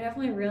Stoic, but I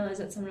definitely realize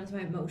that sometimes my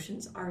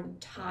emotions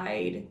aren't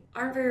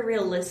very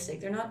realistic.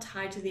 They're not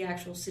tied to the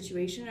actual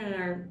situation and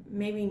are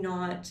maybe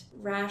not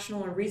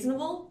rational or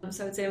reasonable.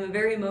 So I would say I'm a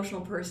very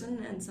emotional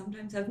person and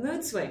sometimes have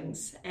mood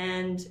swings.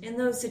 And in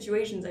those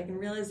situations, I can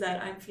realize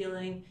that I'm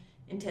feeling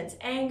intense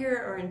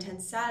anger or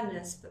intense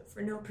sadness, but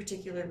for no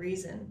particular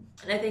reason.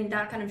 And I think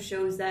that kind of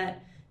shows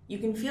that you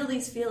can feel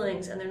these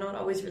feelings and they're not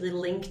always really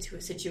linked to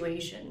a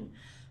situation.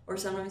 Or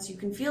sometimes you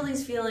can feel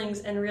these feelings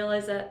and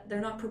realize that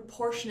they're not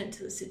proportionate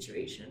to the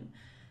situation.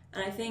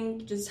 And I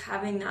think just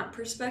having that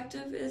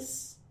perspective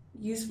is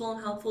useful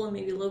and helpful, and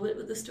maybe a little bit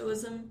with the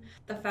Stoicism.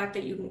 The fact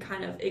that you can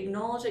kind of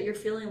acknowledge that you're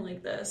feeling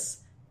like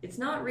this, it's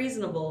not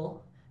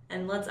reasonable,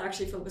 and let's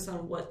actually focus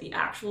on what the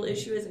actual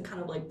issue is and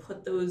kind of like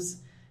put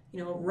those,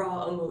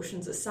 raw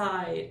emotions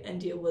aside and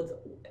deal with,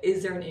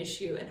 is there an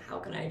issue and how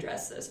can I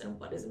address this and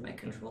what is in my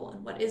control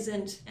and what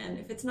isn't, and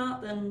if it's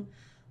not, then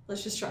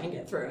let's just try and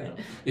get through it.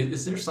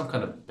 Is there some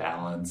kind of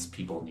balance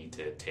people need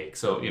to take?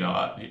 So,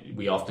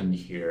 we often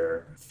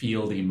hear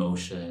feel the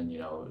emotion,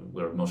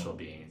 we're emotional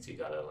beings. You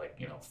gotta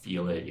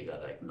feel it, you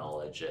gotta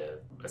acknowledge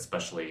it.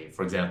 Especially,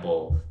 for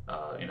example,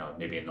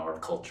 maybe in our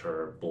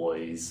culture,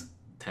 boys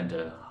tend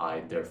to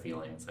hide their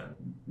feelings, and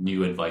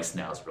new advice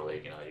now is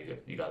really,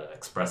 you gotta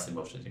express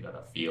emotions, you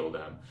gotta feel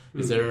them.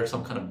 Is there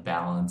some kind of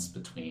balance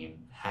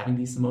between having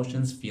these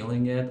emotions,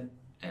 feeling it,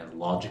 and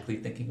logically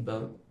thinking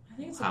about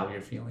how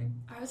you're feeling?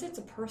 I would say it's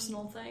a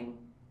personal thing.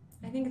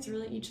 I think it's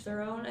really each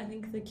their own. I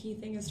think the key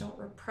thing is don't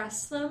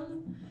repress them.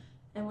 Mm-hmm.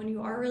 And when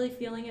you are really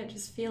feeling it,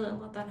 just feel it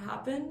and let that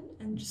happen.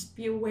 And just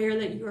be aware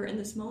that you are in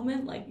this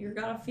moment, like you're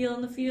gonna feel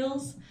in the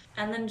feels.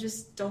 And then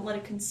just don't let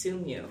it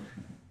consume you.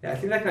 Yeah, I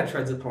think that kind of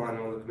treads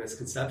upon one of the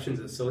misconceptions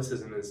of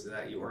Stoicism is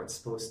that you aren't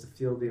supposed to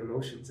feel the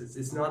emotions.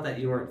 It's not that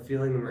you aren't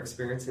feeling them or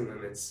experiencing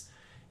them. It's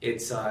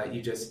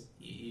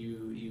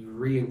you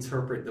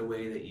reinterpret the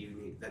way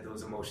that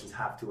those emotions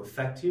have to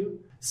affect you.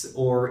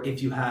 Or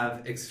if you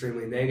have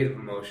extremely negative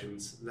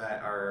emotions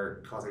that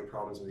are causing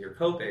problems with your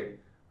coping,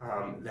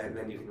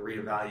 then you can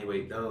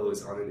reevaluate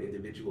those on an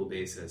individual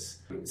basis.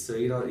 So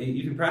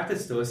you can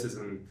practice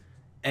Stoicism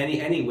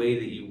any way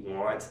that you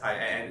want.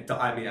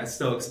 I mean,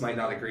 Stoics might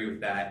not agree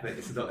with that,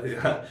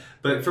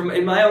 but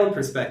in my own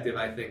perspective,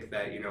 I think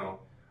that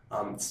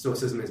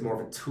Stoicism is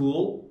more of a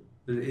tool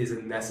that is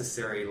a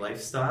necessary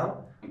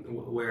lifestyle,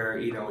 where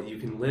you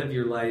can live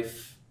your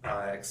life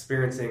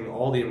experiencing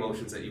all the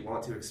emotions that you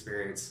want to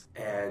experience,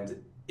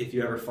 and if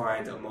you ever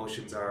find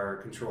emotions are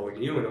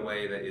controlling you in a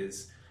way that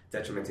is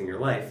detrimenting your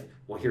life,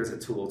 well, here's a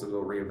tool to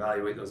go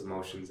reevaluate those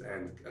emotions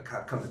and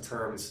come to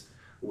terms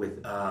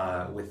with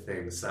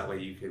things. That way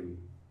you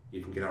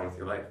can get on with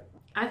your life.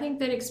 I think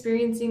that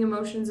experiencing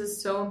emotions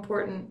is so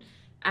important,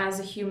 as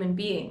a human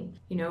being.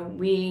 You know,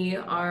 we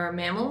are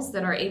mammals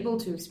that are able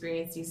to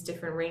experience these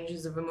different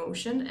ranges of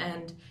emotion,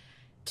 and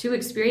to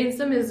experience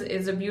them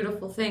is a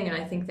beautiful thing, and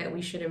I think that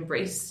we should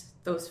embrace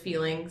those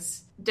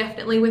feelings,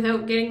 definitely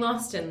without getting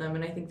lost in them.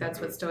 And I think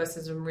that's what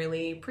Stoicism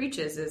really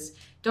preaches, is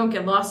don't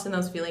get lost in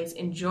those feelings,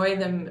 enjoy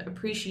them,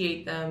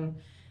 appreciate them,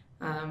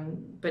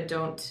 but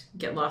don't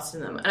get lost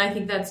in them. And I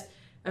think that's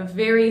a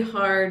very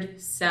hard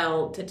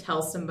sell to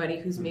tell somebody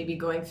who's maybe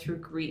going through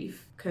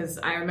grief, because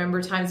I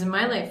remember times in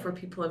my life where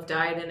people have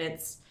died, and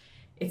it's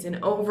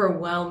an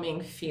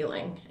overwhelming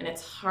feeling, and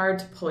it's hard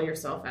to pull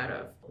yourself out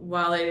of.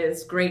 While it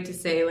is great to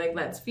say, like,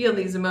 let's feel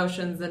these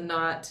emotions and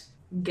not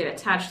get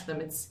attached to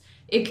them,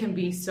 it can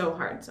be so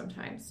hard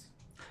sometimes.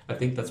 I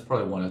think that's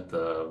probably one of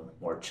the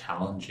more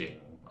challenging,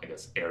 I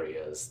guess,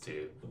 areas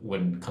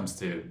when it comes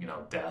to,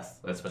 death,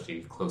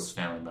 especially close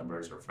family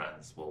members or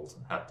friends will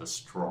have the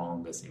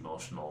strongest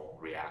emotional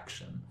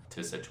reaction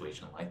to a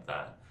situation like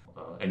that.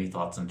 Any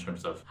thoughts in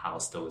terms of how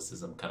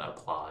Stoicism kind of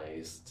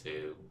applies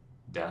to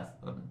death?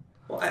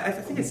 Well, I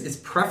think it's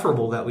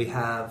preferable that we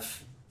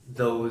have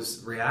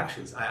those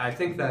reactions. I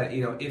think that,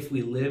 if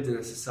we lived in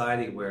a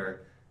society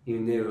where you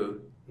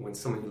knew when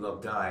someone you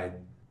loved died,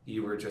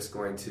 you were just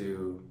going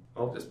to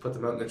just put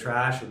them out in the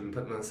trash and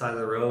put them on the side of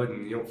the road,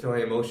 and you don't feel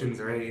any emotions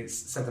or any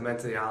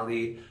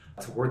sentimentality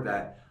toward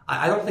that.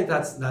 I don't think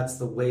that's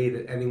the way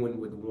that anyone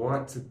would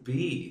want to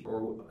be,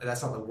 or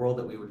that's not the world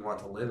that we would want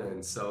to live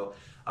in. So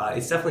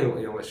it's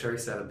definitely what Sherry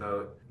said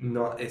about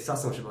it's not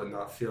so much about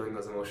not feeling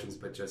those emotions,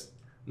 but just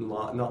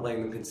not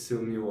letting them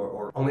consume you,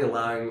 or only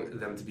allowing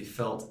them to be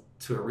felt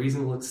to a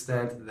reasonable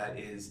extent that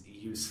is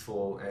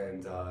useful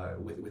and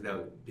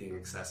without being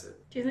excessive.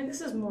 Do you think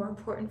this is more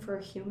important for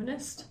a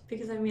humanist?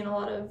 Because a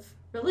lot of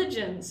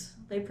religions,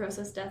 they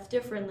process death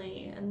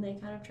differently, and they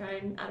kind of try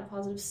and add a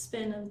positive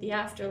spin of the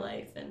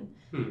afterlife. And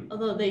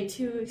although they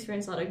too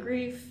experience a lot of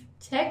grief,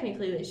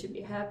 technically they should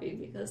be happy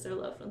because their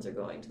loved ones are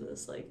going to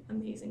this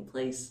amazing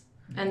place.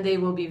 And they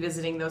will be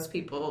visiting those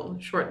people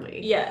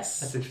shortly.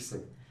 Yes. That's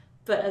interesting.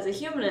 But as a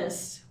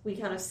humanist, we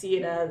kind of see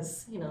it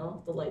as,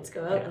 the lights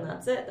go out and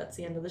that's it. That's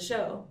the end of the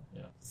show.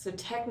 Yeah. So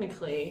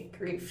technically,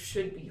 grief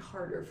should be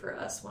harder for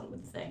us, one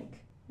would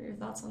think. What are your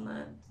thoughts on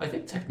that? I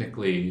think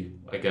technically,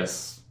 I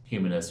guess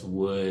humanists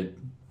would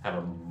have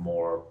a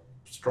more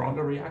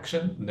stronger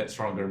reaction,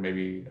 stronger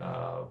maybe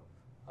a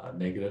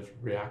negative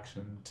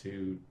reaction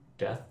to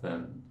death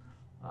than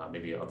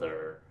maybe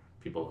other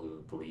people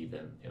who believe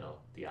in,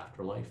 the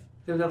afterlife.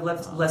 They would have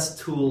less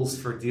tools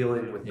for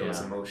dealing with those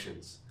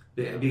emotions.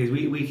 Because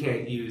we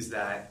can't use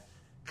that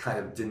kind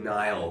of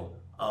denial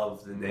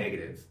of the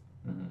negative.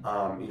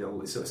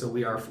 Mm-hmm. So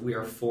we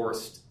are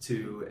forced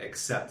to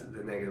accept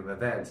the negative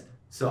event.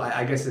 So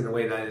I guess in a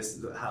way that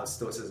is how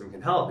Stoicism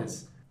can help,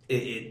 is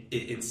it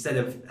instead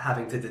of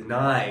having to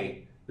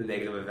deny the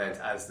negative event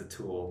as the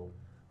tool,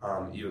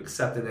 you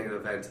accept the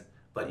negative event,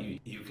 but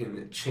you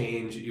can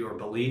change your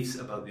beliefs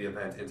about the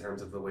event in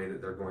terms of the way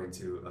that they're going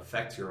to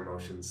affect your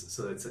emotions.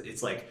 So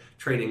it's like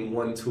trading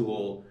one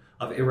tool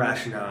of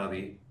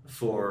irrationality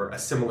for a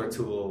similar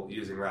tool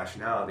using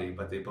rationality,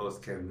 but they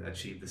both can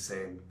achieve the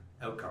same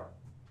outcome.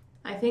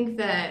 I think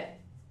that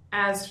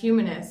as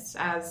humanists,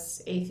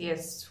 as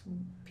atheists,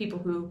 people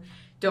who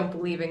don't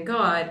believe in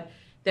God,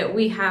 that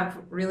we have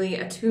really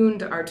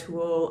attuned our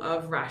tool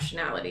of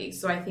rationality.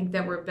 So I think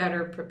that we're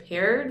better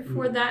prepared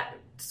for that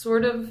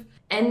sort of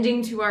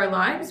ending to our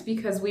lives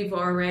because we've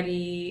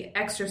already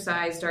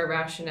exercised our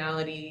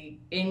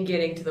rationality in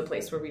getting to the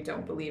place where we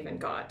don't believe in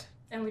God.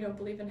 And we don't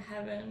believe in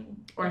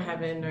heaven.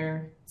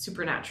 Or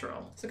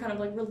supernatural. So kind of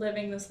we're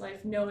living this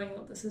life knowing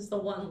that this is the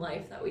one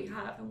life that we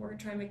have, and we're going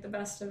to try and make the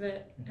best of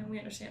it, and we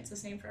understand it's the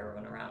same for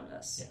everyone around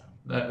us.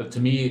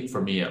 Yeah.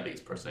 For me at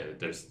least personally,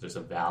 there's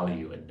a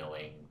value in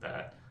knowing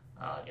that,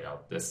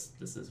 this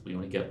is, we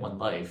only get one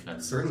life,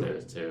 and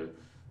to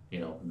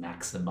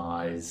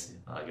maximize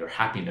your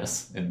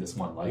happiness in this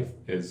one life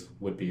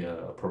would be an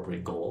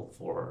appropriate goal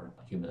for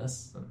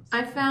humanists.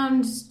 I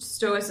found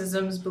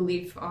Stoicism's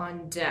belief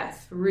on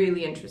death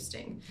really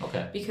interesting.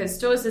 Okay. Because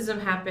Stoicism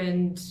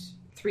happened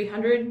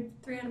 300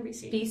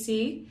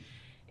 BC,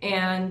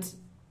 and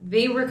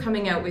they were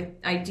coming out with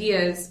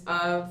ideas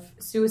of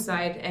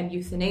suicide and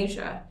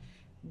euthanasia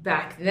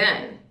back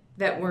then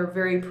that were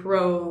very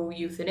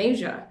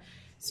pro-euthanasia.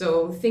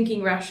 So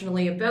thinking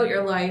rationally about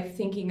your life,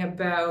 thinking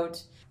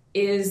about,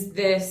 is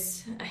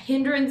this a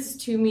hindrance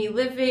to me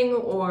living,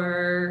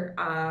 or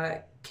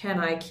can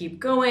I keep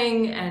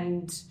going?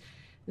 And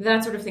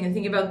that sort of thing. And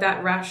thinking about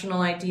that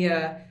rational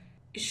idea,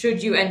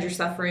 should you end your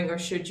suffering or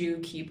should you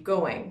keep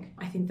going?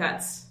 I think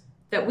that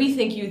we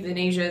think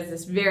euthanasia is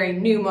this very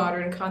new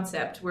modern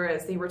concept,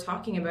 whereas they were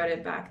talking about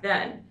it back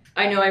then.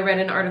 I know I read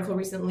an article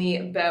recently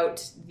about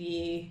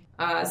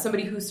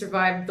somebody who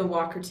survived the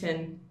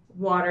Walkerton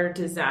water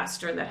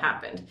disaster that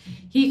happened.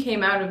 He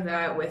came out of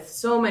that with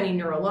so many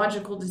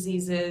neurological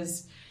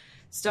diseases,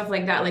 stuff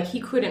like that. Like,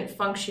 he couldn't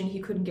function, he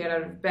couldn't get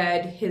out of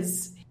bed.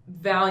 His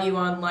value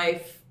on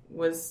life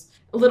was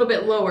a little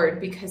bit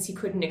lowered because he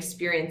couldn't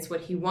experience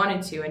what he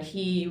wanted to. And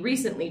he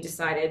recently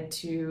decided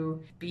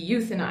to be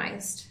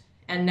euthanized.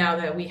 And now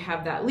that we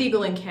have that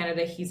legal in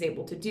Canada, he's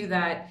able to do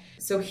that.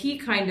 So he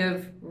kind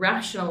of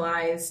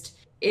rationalized,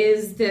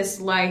 is this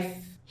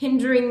life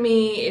hindering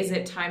me? Is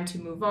it time to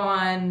move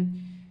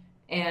on?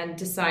 And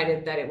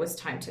decided that it was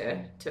time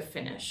to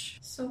finish.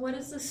 So what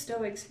is the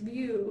Stoics'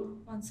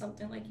 view on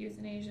something like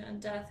euthanasia and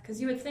death?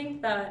 Because you would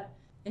think that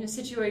in a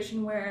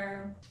situation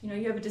where,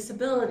 you have a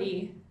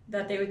disability,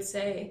 that they would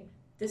say,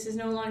 this is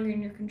no longer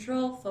in your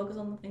control, focus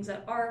on the things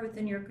that are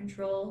within your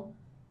control.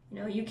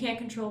 You can't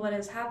control what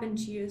has happened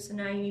to you, so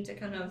now you need to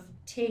kind of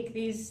take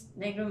these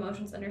negative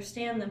emotions,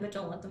 understand them, but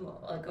don't let them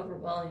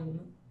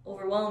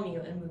overwhelm you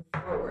and move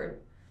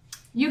forward.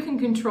 You can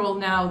control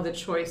now the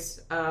choice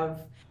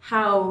of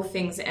how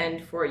things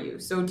end for you.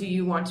 So do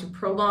you want to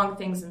prolong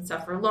things and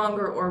suffer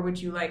longer, or would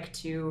you like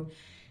to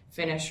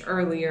finish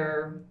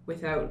earlier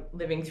without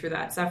living through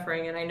that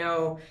suffering? And I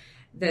know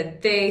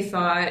that they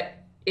thought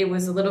it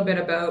was a little bit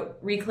about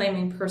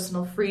reclaiming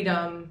personal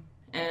freedom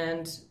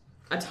and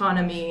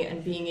autonomy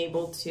and being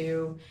able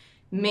to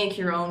make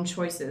your own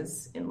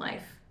choices in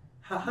life.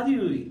 How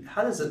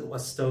does a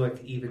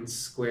Stoic even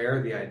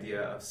square the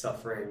idea of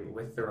suffering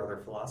with their other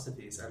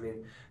philosophies? I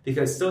mean,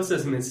 because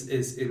Stoicism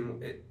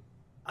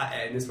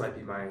and this might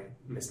be my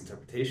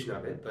misinterpretation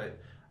of it, but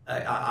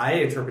I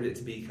interpret it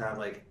to be kind of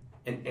like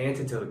an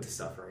antidote to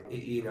suffering.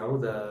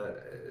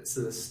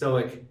 So the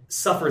Stoic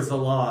suffers the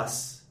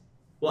loss.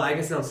 Well, I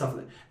guess they don't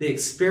suffer. They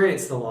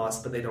experience the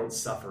loss, but they don't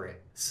suffer it.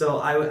 So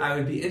I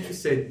would be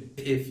interested,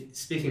 if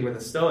speaking with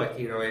a Stoic,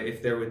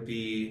 if there would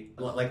be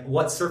like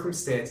what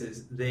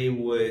circumstances they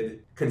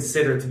would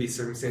consider to be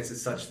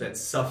circumstances such that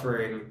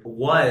suffering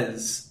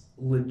was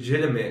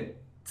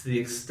legitimate to the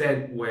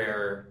extent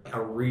where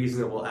a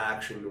reasonable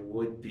action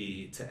would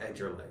be to end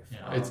your life.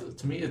 Yeah,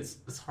 to me,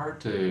 it's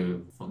hard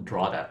to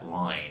draw that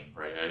line,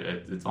 right?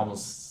 It's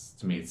almost,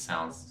 to me, it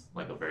sounds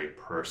like a very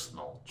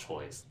personal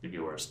choice. If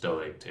you were a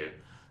Stoic, to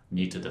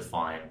need to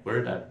define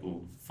where that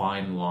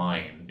fine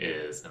line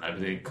is, and I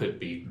think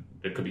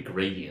there could be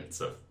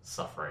gradients of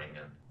suffering,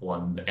 and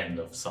one end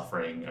of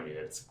suffering, I mean,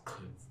 it's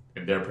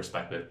in their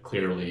perspective,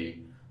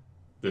 clearly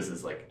this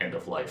is like end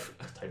of life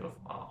type of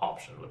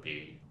option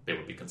they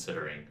would be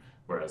considering,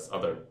 whereas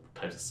other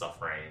types of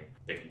suffering,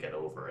 they can get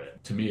over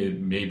it. To me,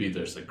 maybe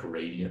there's a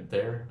gradient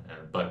there,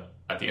 but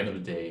at the end of the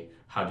day,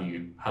 how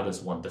does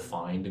one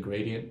define the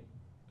gradient?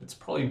 It's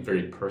probably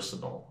very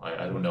personal.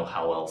 I don't know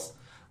how else.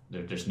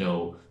 There's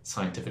no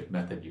scientific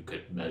method you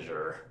could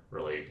measure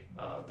really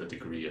the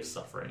degree of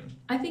suffering.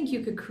 I think you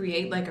could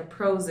create like a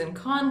pros and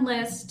con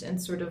list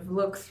and sort of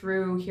look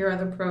through, here are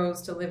the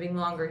pros to living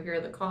longer, here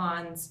are the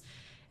cons,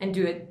 and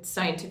do it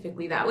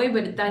scientifically that way.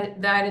 But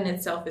that in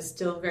itself is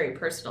still very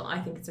personal. I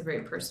think it's a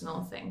very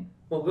personal thing.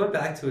 Well, going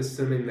back to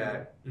assuming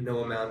that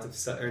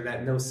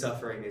no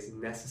suffering is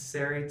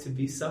necessary to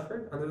be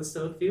suffered under the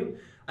Stoic view,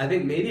 I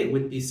think maybe it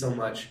wouldn't be so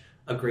much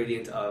a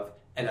gradient of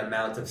an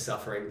amount of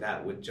suffering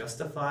that would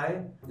justify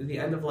the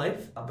end of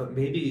life, but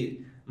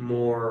maybe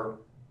more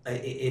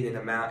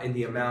in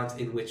the amount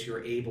in which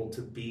you're able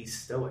to be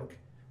stoic.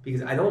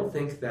 Because I don't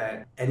think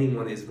that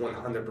anyone is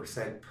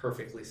 100%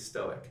 perfectly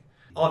stoic.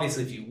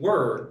 Obviously, if you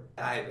were,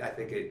 I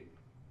think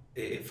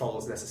it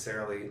follows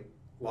necessarily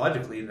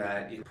logically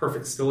that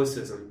perfect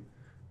stoicism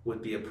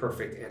would be a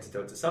perfect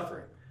antidote to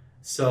suffering.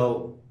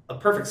 So a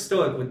perfect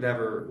stoic would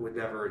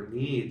never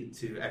need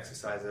to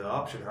exercise that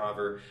option.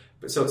 However,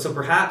 so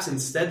perhaps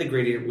instead the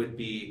gradient would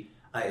be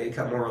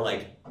more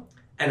like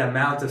an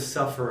amount of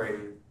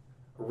suffering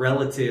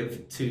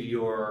relative to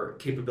your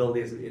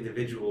capability as an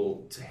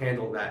individual to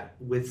handle that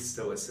with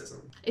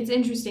stoicism. It's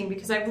interesting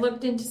because I've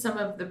looked into some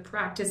of the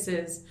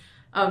practices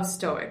of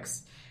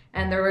Stoics,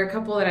 and there were a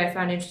couple that I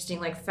found interesting,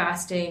 like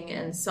fasting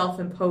and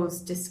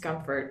self-imposed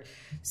discomfort.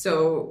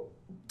 So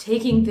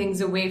taking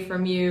things away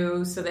from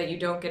you so that you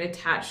don't get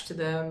attached to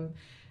them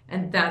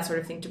and that sort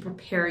of thing to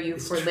prepare you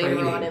for training.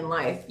 Later on in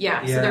life.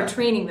 Yeah, so they're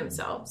training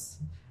themselves.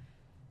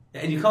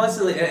 And you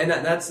constantly, and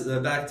that's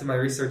back to my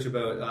research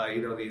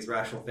about these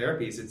rational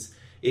therapies.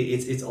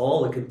 It's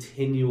all a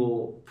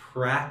continual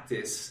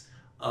practice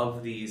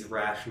of these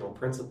rational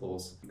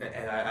principles.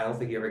 And I don't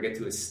think you ever get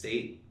to a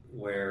state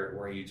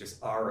where you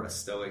just are a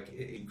stoic.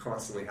 You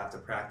constantly have to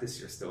practice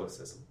your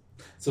stoicism.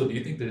 So do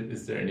you think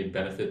is there any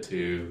benefit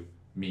to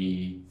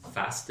me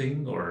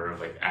fasting or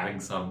like adding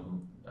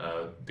some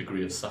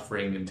degree of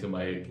suffering into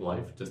my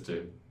life just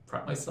to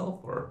prep myself?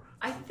 Or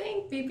I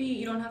think maybe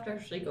you don't have to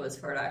actually go as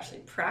far to actually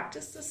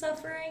practice the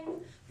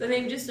suffering, but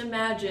maybe just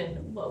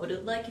imagine what would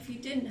it like if you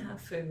didn't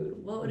have food?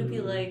 What would it be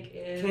like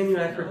if... Can you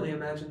accurately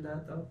imagine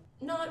that though?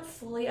 Not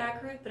fully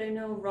accurate, but I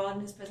know Rod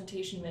in his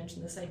presentation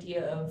mentioned this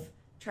idea of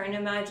trying to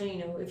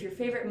imagine, if your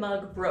favorite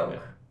mug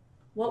broke,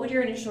 what would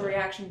your initial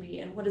reaction be,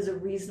 and what is a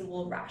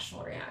reasonable,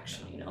 rational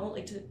reaction?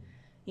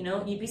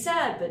 You'd be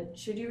sad, but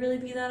should you really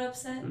be that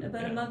upset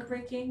about a mug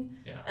breaking?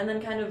 Yeah. And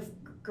then kind of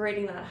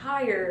grading that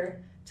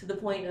higher to the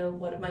point of,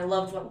 what if my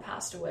loved one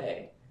passed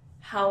away?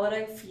 How would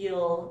I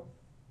feel,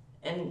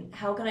 and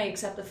how can I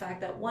accept the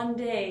fact that one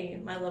day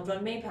my loved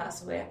one may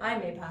pass away, I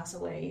may pass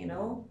away,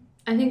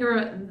 I think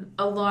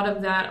a lot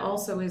of that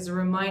also is a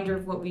reminder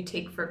of what we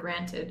take for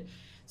granted.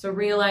 So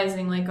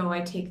realizing like, oh,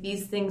 I take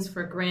these things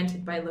for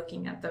granted by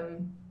looking at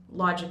them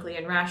logically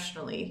and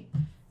rationally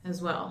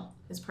as well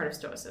is part of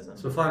Stoicism.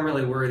 So if I'm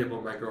really worried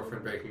about my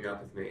girlfriend breaking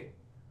up with me,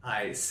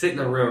 I sit in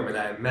a room and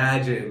I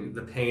imagine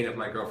the pain of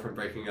my girlfriend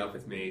breaking up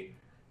with me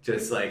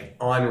just like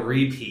on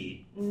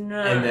repeat.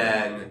 No. And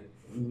then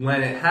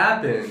when it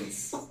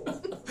happens,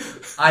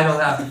 I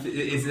don't have to.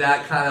 Is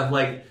that kind of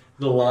like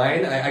the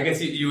line? I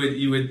guess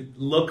you would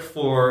look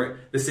for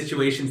the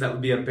situations that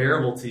would be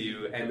unbearable to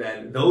you, and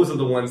then those are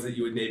the ones that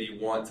you would maybe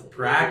want to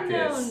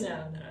practice.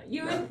 No.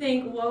 You would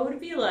think, what would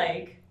it be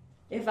like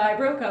if I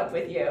broke up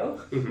with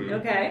you? Mm-hmm.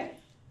 Okay?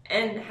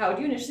 And how would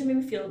you initially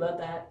maybe feel about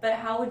that? But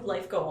how would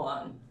life go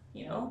on?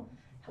 You know?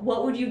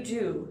 What would you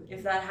do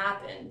if that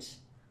happened?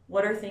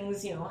 What are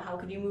things, you know, how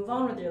could you move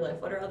on with your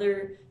life? What are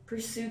other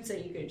pursuits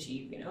that you could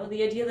achieve? You know,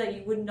 the idea that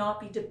you would not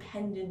be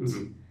dependent,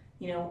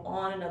 you know,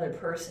 on another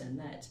person,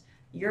 that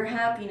your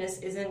happiness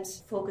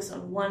isn't focused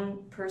on one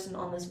person,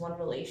 on this one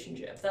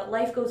relationship, that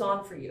life goes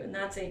on for you. And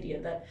that's the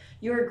idea that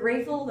you're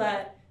grateful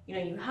that, you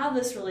know, you have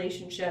this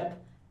relationship,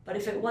 but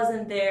if it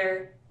wasn't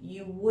there,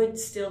 you would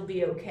still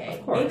be okay.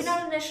 Of course. Maybe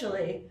not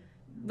initially,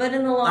 but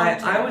in the long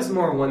term. I was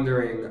more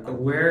wondering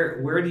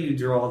where do you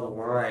draw the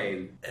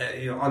line?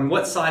 You know, on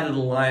what side of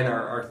the line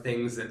are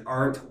things that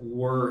aren't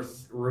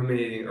worth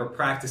ruminating or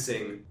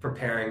practicing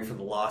preparing for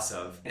the loss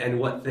of, and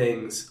what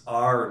things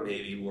are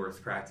maybe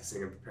worth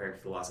practicing and preparing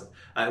for the loss of?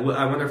 I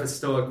wonder if a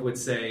Stoic would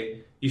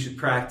say you should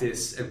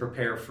practice and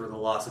prepare for the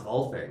loss of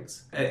all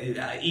things,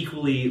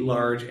 equally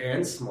large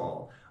and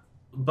small.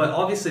 But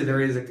obviously there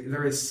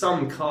is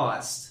some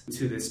cost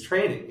to this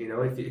training. You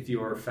know, if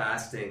you're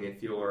fasting,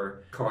 if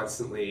you're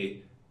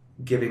constantly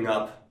giving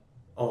up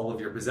all of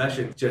your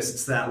possessions, just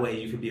so that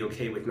way you can be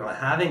okay with not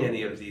having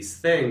any of these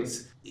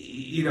things.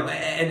 You know,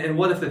 and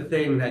what if the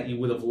thing that you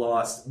would have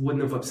lost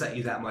wouldn't have upset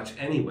you that much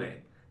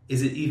anyway?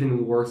 Is it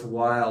even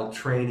worthwhile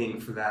training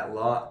for that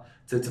loss,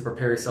 to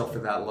prepare yourself for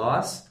that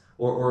loss?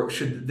 Or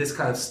should this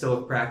kind of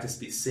Stoic practice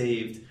be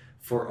saved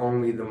for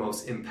only the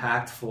most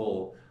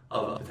impactful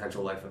of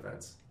potential life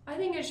events? I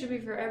think it should be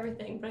for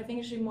everything, but I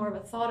think it should be more of a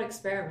thought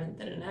experiment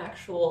than an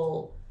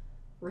actual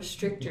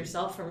restrict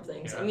yourself from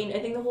things. Yeah. I mean, I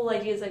think the whole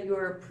idea is that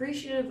you're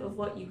appreciative of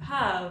what you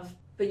have,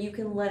 but you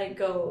can let it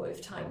go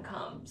if time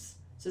comes.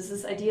 So it's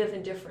this idea of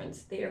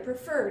indifference. They are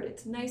preferred.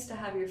 It's nice to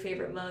have your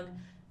favorite mug,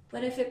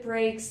 but if it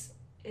breaks,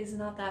 it's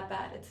not that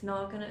bad. It's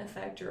not going to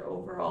affect your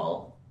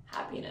overall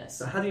happiness.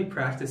 So how do you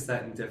practice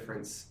that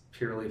indifference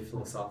purely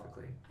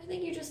philosophically? I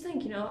think you just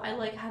think, you know, I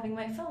like having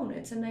my phone.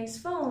 It's a nice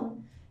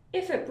phone.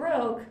 If it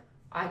broke,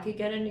 I could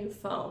get a new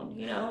phone,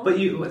 you know?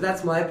 But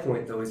that's my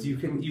point, though, is you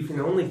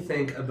can only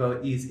think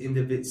about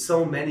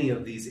so many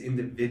of these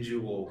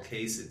individual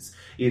cases,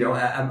 you know,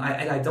 and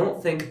I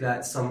don't think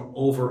that some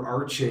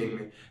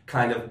overarching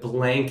kind of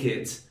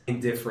blanket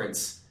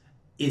indifference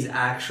is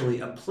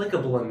actually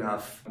applicable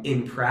enough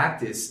in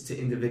practice to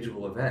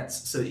individual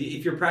events. So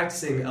if you're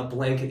practicing a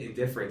blanket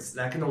indifference,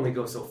 that can only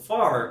go so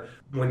far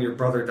when your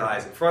brother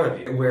dies in front of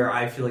you, where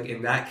I feel like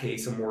in that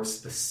case, a more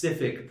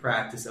specific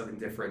practice of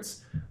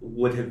indifference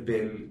would have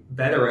been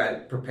better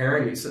at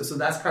preparing you. So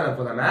that's kind of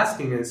what I'm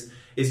asking is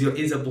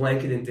a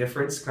blanket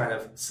indifference kind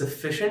of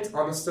sufficient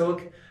on the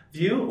Stoic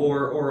view,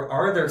 or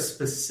are there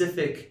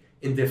specific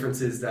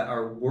indifferences that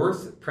are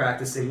worth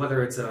practicing,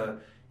 whether it's a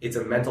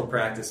mental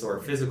practice or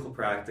a physical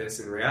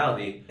practice in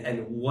reality?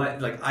 And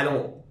I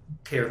don't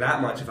care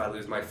that much if I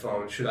lose my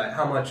phone.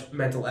 How much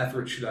mental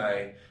effort should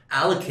I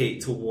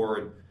allocate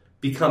toward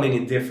becoming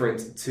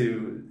indifferent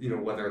to, you know,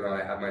 whether or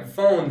not I have my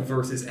phone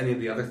versus any of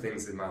the other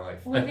things in my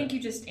life? Well, I think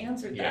you just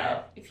answered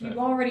that. If you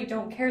already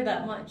don't care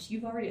that much,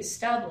 you've already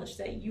established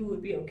that you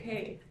would be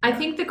okay. I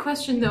think the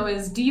question, though,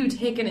 is do you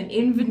take an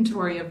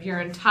inventory of your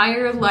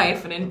entire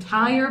life and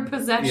entire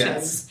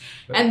possessions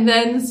and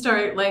then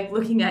start, like,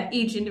 looking at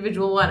each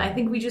individual one? I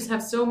think we just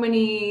have so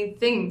many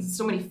things,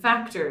 so many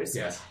factors.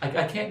 Yes.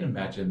 I can't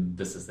imagine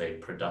this is a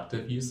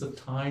productive use of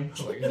time.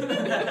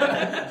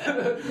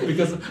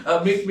 Because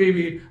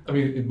maybe, I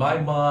mean, in my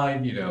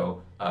mind, you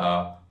know,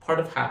 part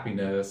of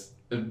happiness,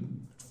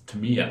 to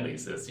me at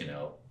least, is, you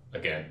know,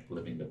 again,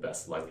 living the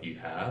best life you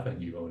have,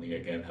 and you only,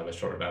 again, have a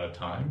short amount of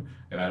time.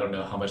 And I don't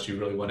know how much you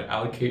really want to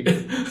allocate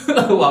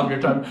a lot of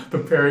your time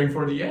preparing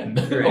for the end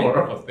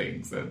of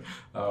things. And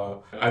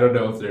I don't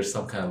know if there's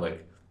some kind of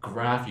like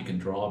graph you can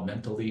draw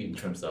mentally in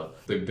terms of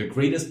the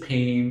greatest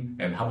pain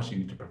and how much you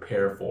need to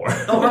prepare for.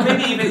 Or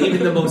maybe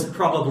even the most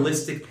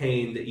probabilistic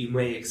pain that you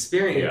may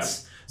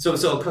experience. So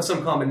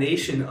some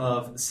combination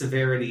of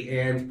severity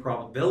and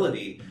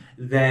probability,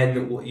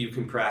 then what you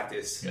can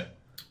practice. Yeah.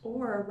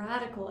 Or a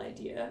radical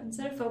idea.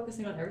 Instead of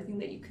focusing on everything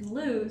that you can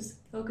lose,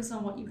 focus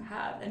on what you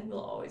have and will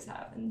always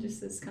have. And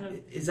just this kind of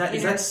Is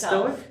that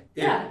self. Stoic?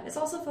 Yeah. It's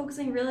also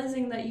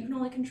realizing that you can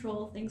only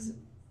control things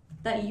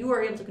that you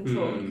are able to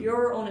control, like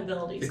your own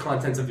abilities. The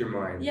contents of your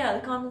mind. Yeah,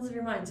 the contents of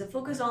your mind. So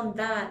focus on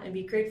that and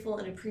be grateful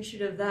and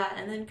appreciative of that,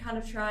 and then kind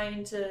of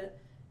trying to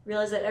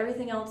realize that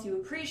everything else you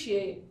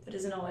appreciate, but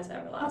isn't always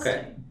everlasting.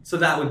 Okay. So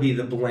that would be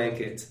the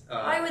blanket.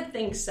 I would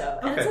think so.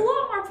 And Okay. it's a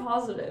lot more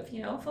positive,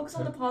 focus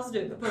on the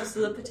positive opposed to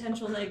the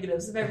potential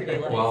negatives of everyday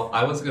life. Well,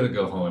 I was going to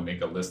go home and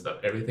make a list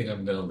of everything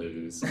I'm going to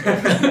lose.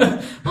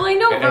 Well, I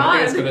know and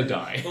everything's Rod. going to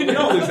die. Well, we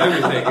all lose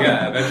everything,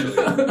 yeah,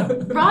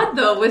 eventually. Rod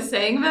though was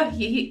saying that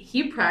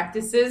he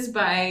practices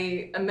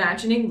by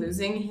imagining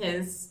losing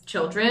his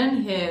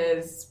children,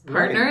 his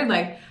partner. Right.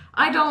 Like,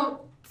 I don't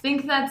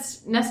think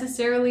that's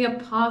necessarily a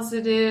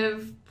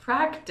positive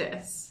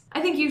practice. I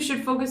think you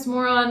should focus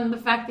more on the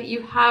fact that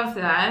you have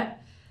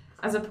that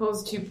as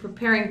opposed to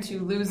preparing to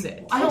lose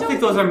it. I don't think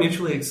those are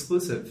mutually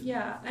exclusive.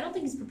 Yeah, I don't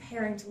think he's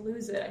preparing to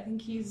lose it. I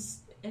think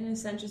he's, in a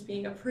sense, just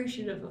being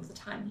appreciative of the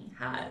time he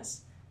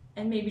has.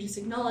 And maybe just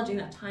acknowledging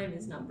that time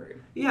is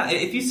numbered. Yeah,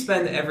 if you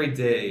spend every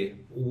day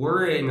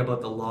worrying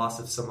about the loss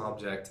of some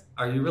object,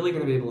 are you really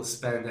going to be able to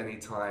spend any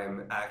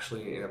time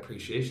actually in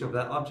appreciation of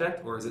that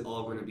object? Or is it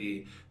all going to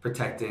be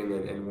protecting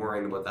and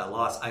worrying about that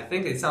loss? I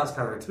think it sounds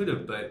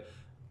counterintuitive, but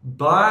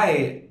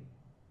by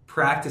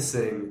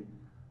practicing,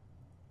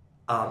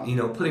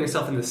 putting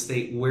yourself in the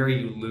state where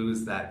you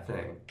lose that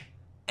thing,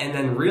 and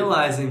then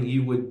realizing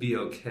you would be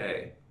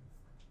okay,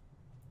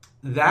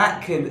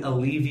 that can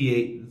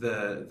alleviate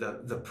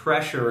the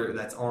pressure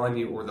that's on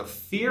you or the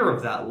fear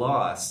of that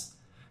loss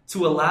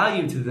to allow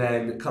you to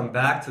then come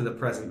back to the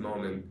present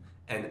moment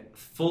and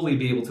fully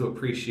be able to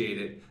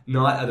appreciate it,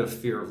 not out of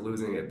fear of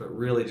losing it, but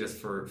really just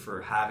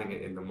for having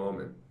it in the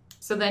moment.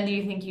 So then do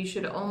you think you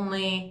should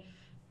only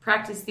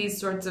practice these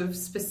sorts of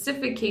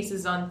specific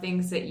cases on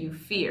things that you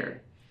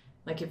fear?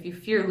 Like if you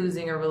fear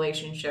losing a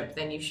relationship,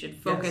 then you should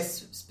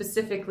focus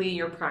specifically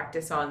your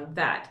practice on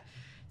that.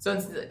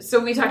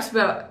 So we talked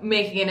about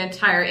making an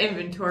entire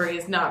inventory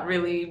is not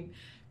really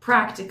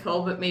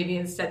practical, but maybe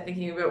instead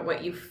thinking about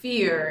what you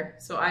fear.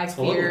 So I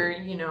fear,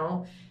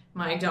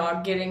 my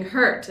dog getting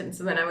hurt, and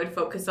so then I would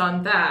focus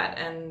on that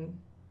and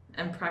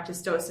practice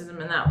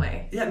stoicism in that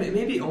way. Yeah,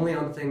 maybe only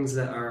on things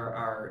that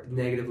are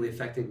negatively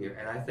affecting you.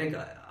 And I think,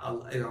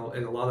 in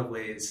a lot of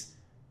ways,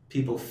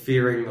 people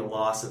fearing the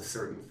loss of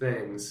certain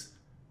things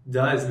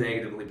does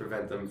negatively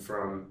prevent them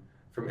from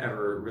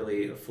ever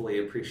really fully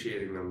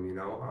appreciating them,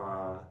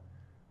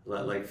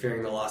 like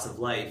fearing the loss of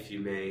life. You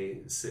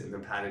may sit in a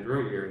padded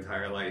room your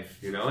entire life,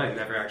 and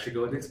never actually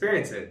go and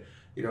experience it.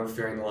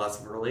 Fearing the loss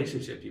of a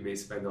relationship, you may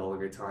spend all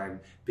of your time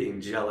being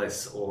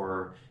jealous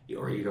or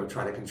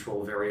trying to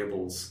control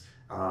variables,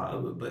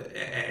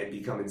 and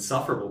become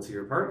insufferable to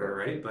your partner,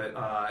 right? But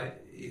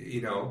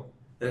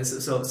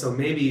so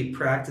maybe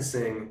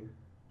practicing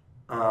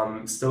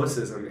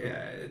stoicism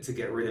to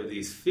get rid of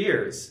these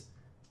fears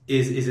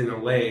is in a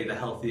way a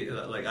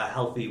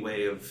healthy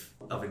way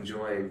of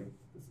enjoying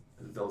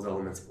those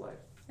elements of life.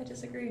 I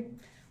disagree.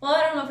 Well,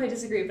 I don't know if I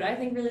disagree, but I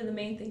think really the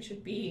main thing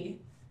should be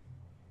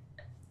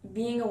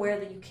being aware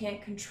that you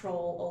can't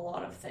control a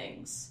lot of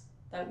things.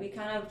 That we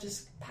kind of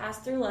just pass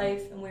through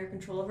life and we're in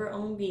control of our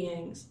own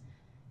beings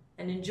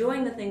and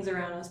enjoying the things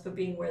around us, but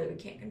being aware that we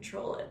can't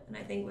control it. And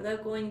I think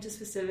without going into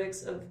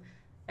specifics of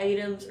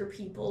items or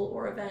people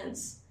or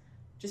events,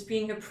 just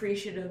being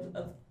appreciative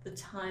of the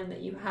time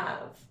that you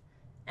have.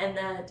 And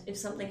that if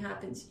something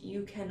happens,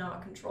 you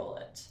cannot control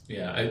it.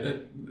 Yeah,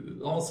 it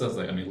almost sounds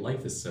like,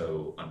 life is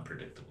so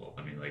unpredictable.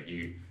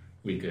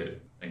 We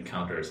could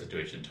encounter a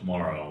situation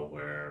tomorrow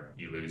where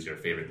you lose your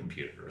favorite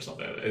computer or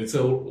something. And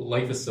so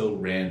life is so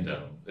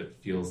random. It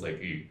feels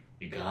like you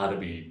gotta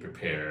be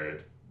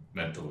prepared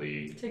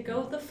mentally. To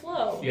go with the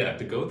flow. Yeah,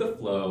 to go with the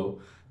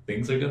flow.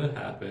 Things are gonna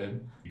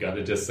happen. You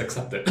gotta just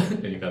accept it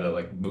and you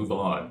gotta move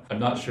on. I'm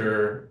not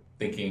sure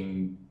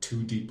thinking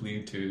too deeply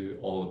into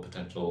all the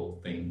potential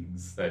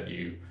things that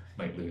you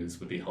might lose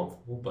would be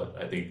helpful, but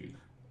I think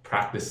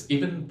practice,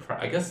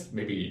 I guess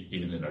maybe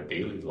even in our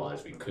daily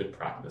lives we could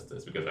practice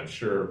this, because I'm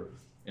sure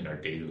in our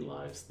daily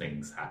lives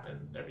things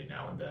happen every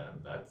now and then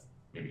that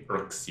maybe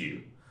irks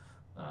you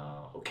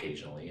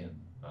occasionally, and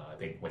I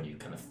think when you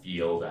kind of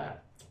feel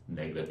that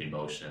negative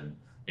emotion,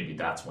 maybe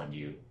that's when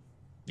you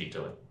need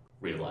to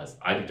realize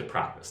I need to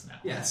practice now.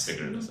 Yes.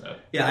 Figure this out.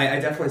 Yeah, I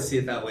definitely see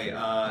it that way.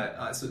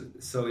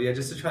 So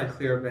just to try and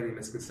clear up any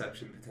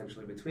misconception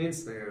potentially between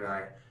Selena and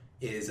I,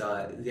 is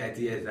the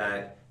idea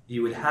that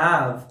you would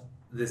have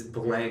this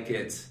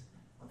blanket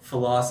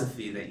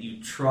philosophy that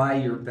you try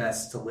your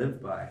best to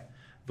live by,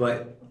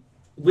 but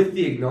with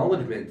the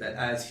acknowledgement that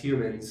as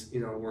humans,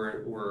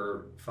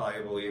 we're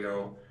fallible.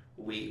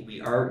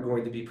 We aren't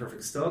going to be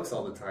perfect Stoics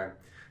all the time.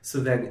 So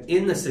then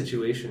in the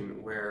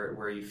situation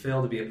where you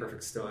fail to be a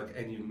perfect Stoic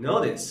and you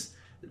notice,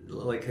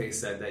 like I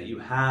said, that you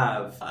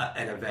have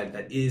an event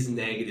that is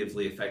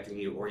negatively affecting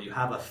you, or you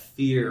have a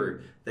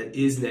fear that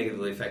is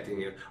negatively affecting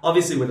you.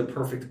 Obviously with a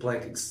perfect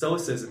blanket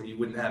Stoicism, you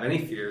wouldn't have any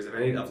fears of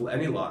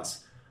any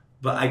loss.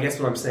 But I guess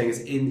what I'm saying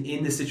is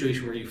in the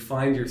situation where you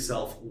find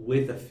yourself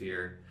with a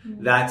fear,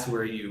 that's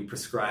where you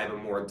prescribe a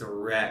more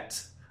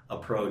direct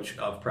approach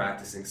of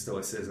practicing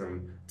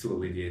Stoicism to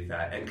alleviate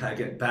that and kind of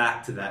get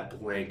back to that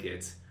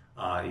blanket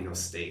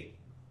state.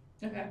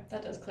 Okay,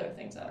 that does clear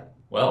things up.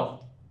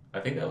 Well, I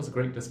think that was a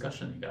great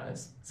discussion, you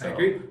guys. So, I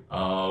agree.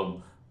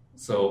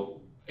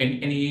 So,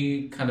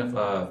 any kind of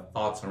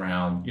thoughts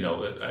around,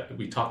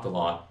 we talked a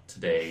lot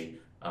today,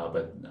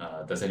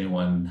 but does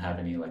anyone have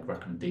any like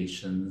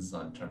recommendations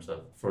in terms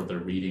of further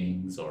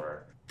readings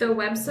or? The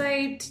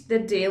website, The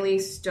Daily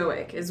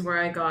Stoic, is where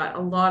I got a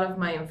lot of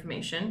my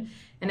information.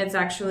 And it's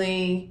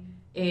actually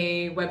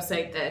a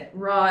website that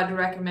Rod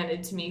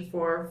recommended to me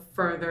for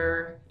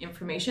further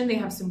information. They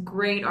have some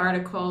great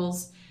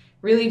articles,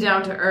 really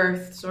down to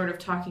earth, sort of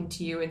talking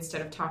to you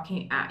instead of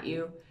talking at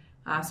you.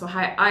 So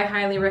I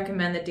highly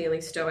recommend The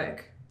Daily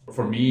Stoic.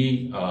 For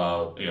me,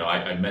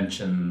 I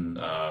mentioned,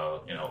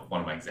 one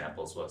of my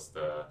examples was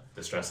the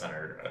Stress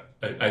Center.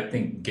 I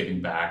think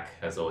giving back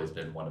has always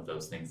been one of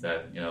those things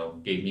that,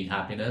 gave me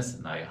happiness.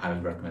 And I highly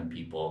recommend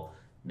people,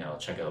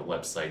 check out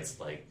websites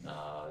like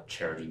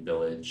Charity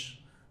Village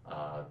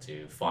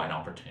to find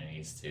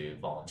opportunities to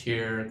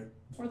volunteer.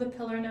 Or the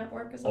Pillar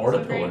Network is or also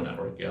the Pillar great.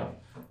 Network, yeah.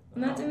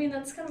 And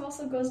that's kind of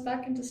also goes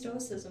back into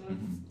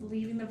Stoicism,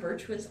 leading the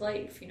virtuous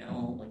life,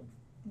 like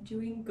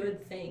doing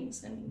good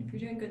things. And if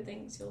you're doing good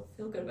things, you'll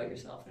feel good about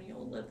yourself and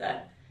you'll live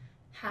that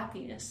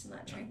happiness and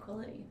that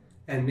tranquility.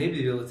 And maybe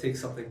you'll be able to take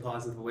something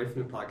positive away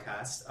from the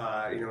podcast,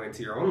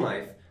 into your own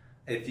life.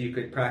 If you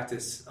could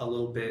practice a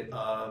little bit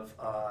of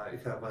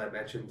kind of what I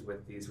mentioned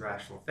with these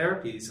rational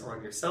therapies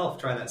on yourself,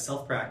 try that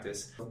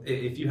self-practice.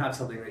 If you have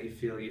something that you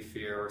feel you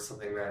fear or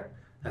something that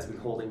has been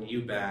holding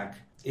you back,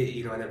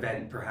 an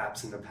event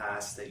perhaps in the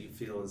past that you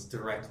feel is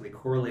directly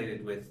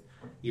correlated with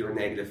your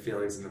negative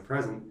feelings in the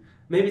present,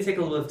 maybe take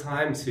a little bit of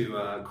time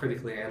to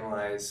critically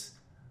analyze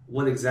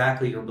what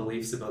exactly your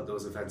beliefs about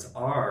those events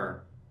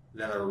are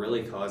that are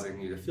really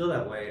causing you to feel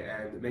that way,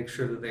 and make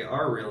sure that they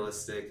are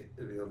realistic,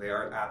 they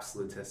aren't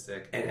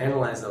absolutistic, and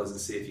analyze those and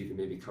see if you can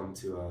maybe come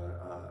to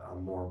a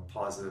more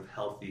positive,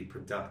 healthy,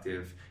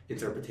 productive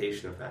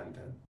interpretation of that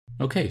intent.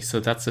 Okay, so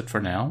that's it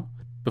for now.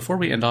 Before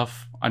we end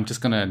off, I'm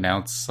just going to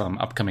announce some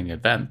upcoming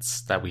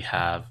events that we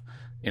have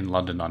in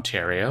London,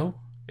 Ontario,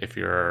 if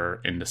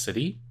you're in the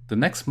city. The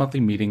next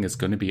monthly meeting is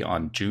going to be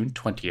on June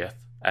 20th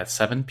at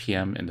 7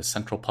 p.m. in the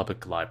Central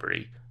Public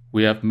Library.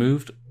 We have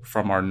moved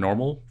from our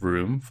normal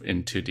room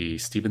into the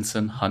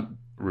Stevenson Hunt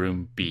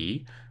Room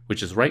B,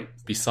 which is right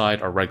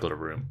beside our regular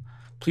room.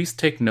 Please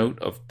take note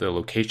of the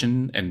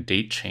location and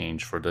date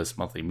change for this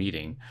monthly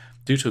meeting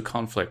due to a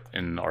conflict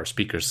in our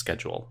speaker's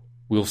schedule.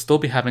 We'll still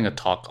be having a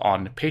talk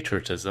on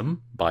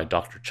patriotism by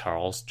Dr.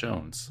 Charles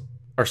Jones.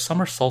 Our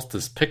summer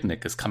solstice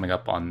picnic is coming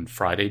up on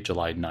Friday,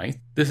 July 9th.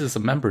 This is a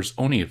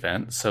members-only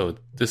event, so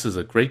this is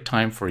a great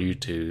time for you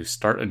to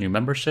start a new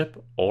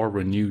membership or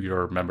renew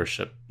your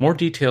membership. More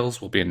details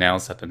will be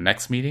announced at the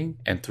next meeting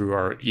and through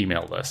our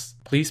email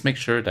list. Please make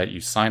sure that you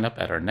sign up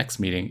at our next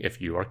meeting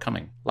if you are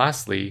coming.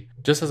 Lastly,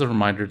 just as a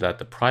reminder that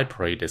the Pride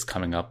Parade is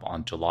coming up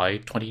on July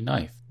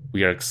 29th.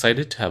 We are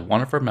excited to have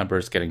one of our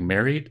members getting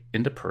married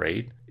in the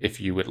parade. If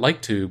you would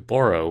like to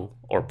borrow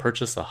or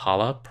purchase a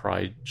Hala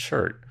Pride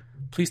shirt,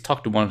 please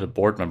talk to one of the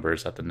board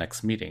members at the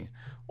next meeting,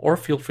 or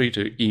feel free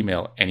to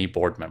email any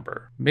board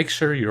member. Make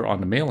sure you're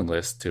on the mailing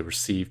list to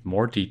receive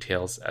more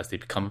details as they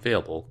become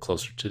available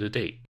closer to the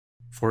date.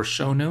 For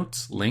show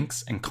notes,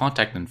 links, and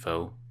contact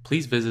info,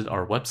 please visit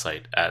our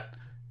website at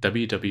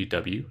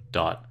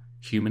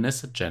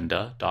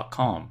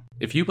www.humanistagenda.com.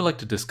 If you would like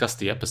to discuss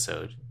the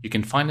episode, you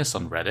can find us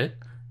on Reddit,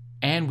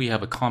 and we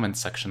have a comment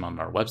section on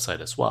our website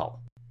as well.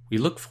 We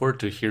look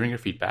forward to hearing your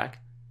feedback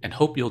and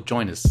hope you'll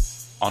join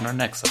us on our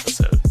next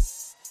episode.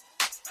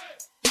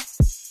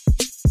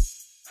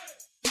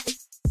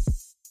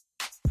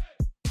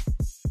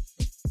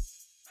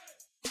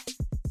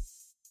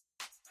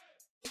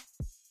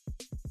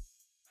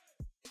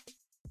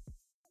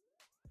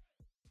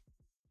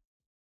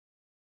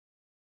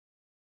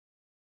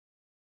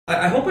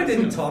 I hope I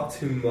didn't talk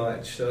too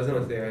much. That was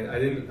another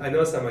thing. I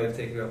noticed I might have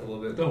taken up a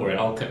little bit. Don't worry,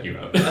 I'll cut you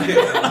out.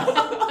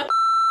 Okay.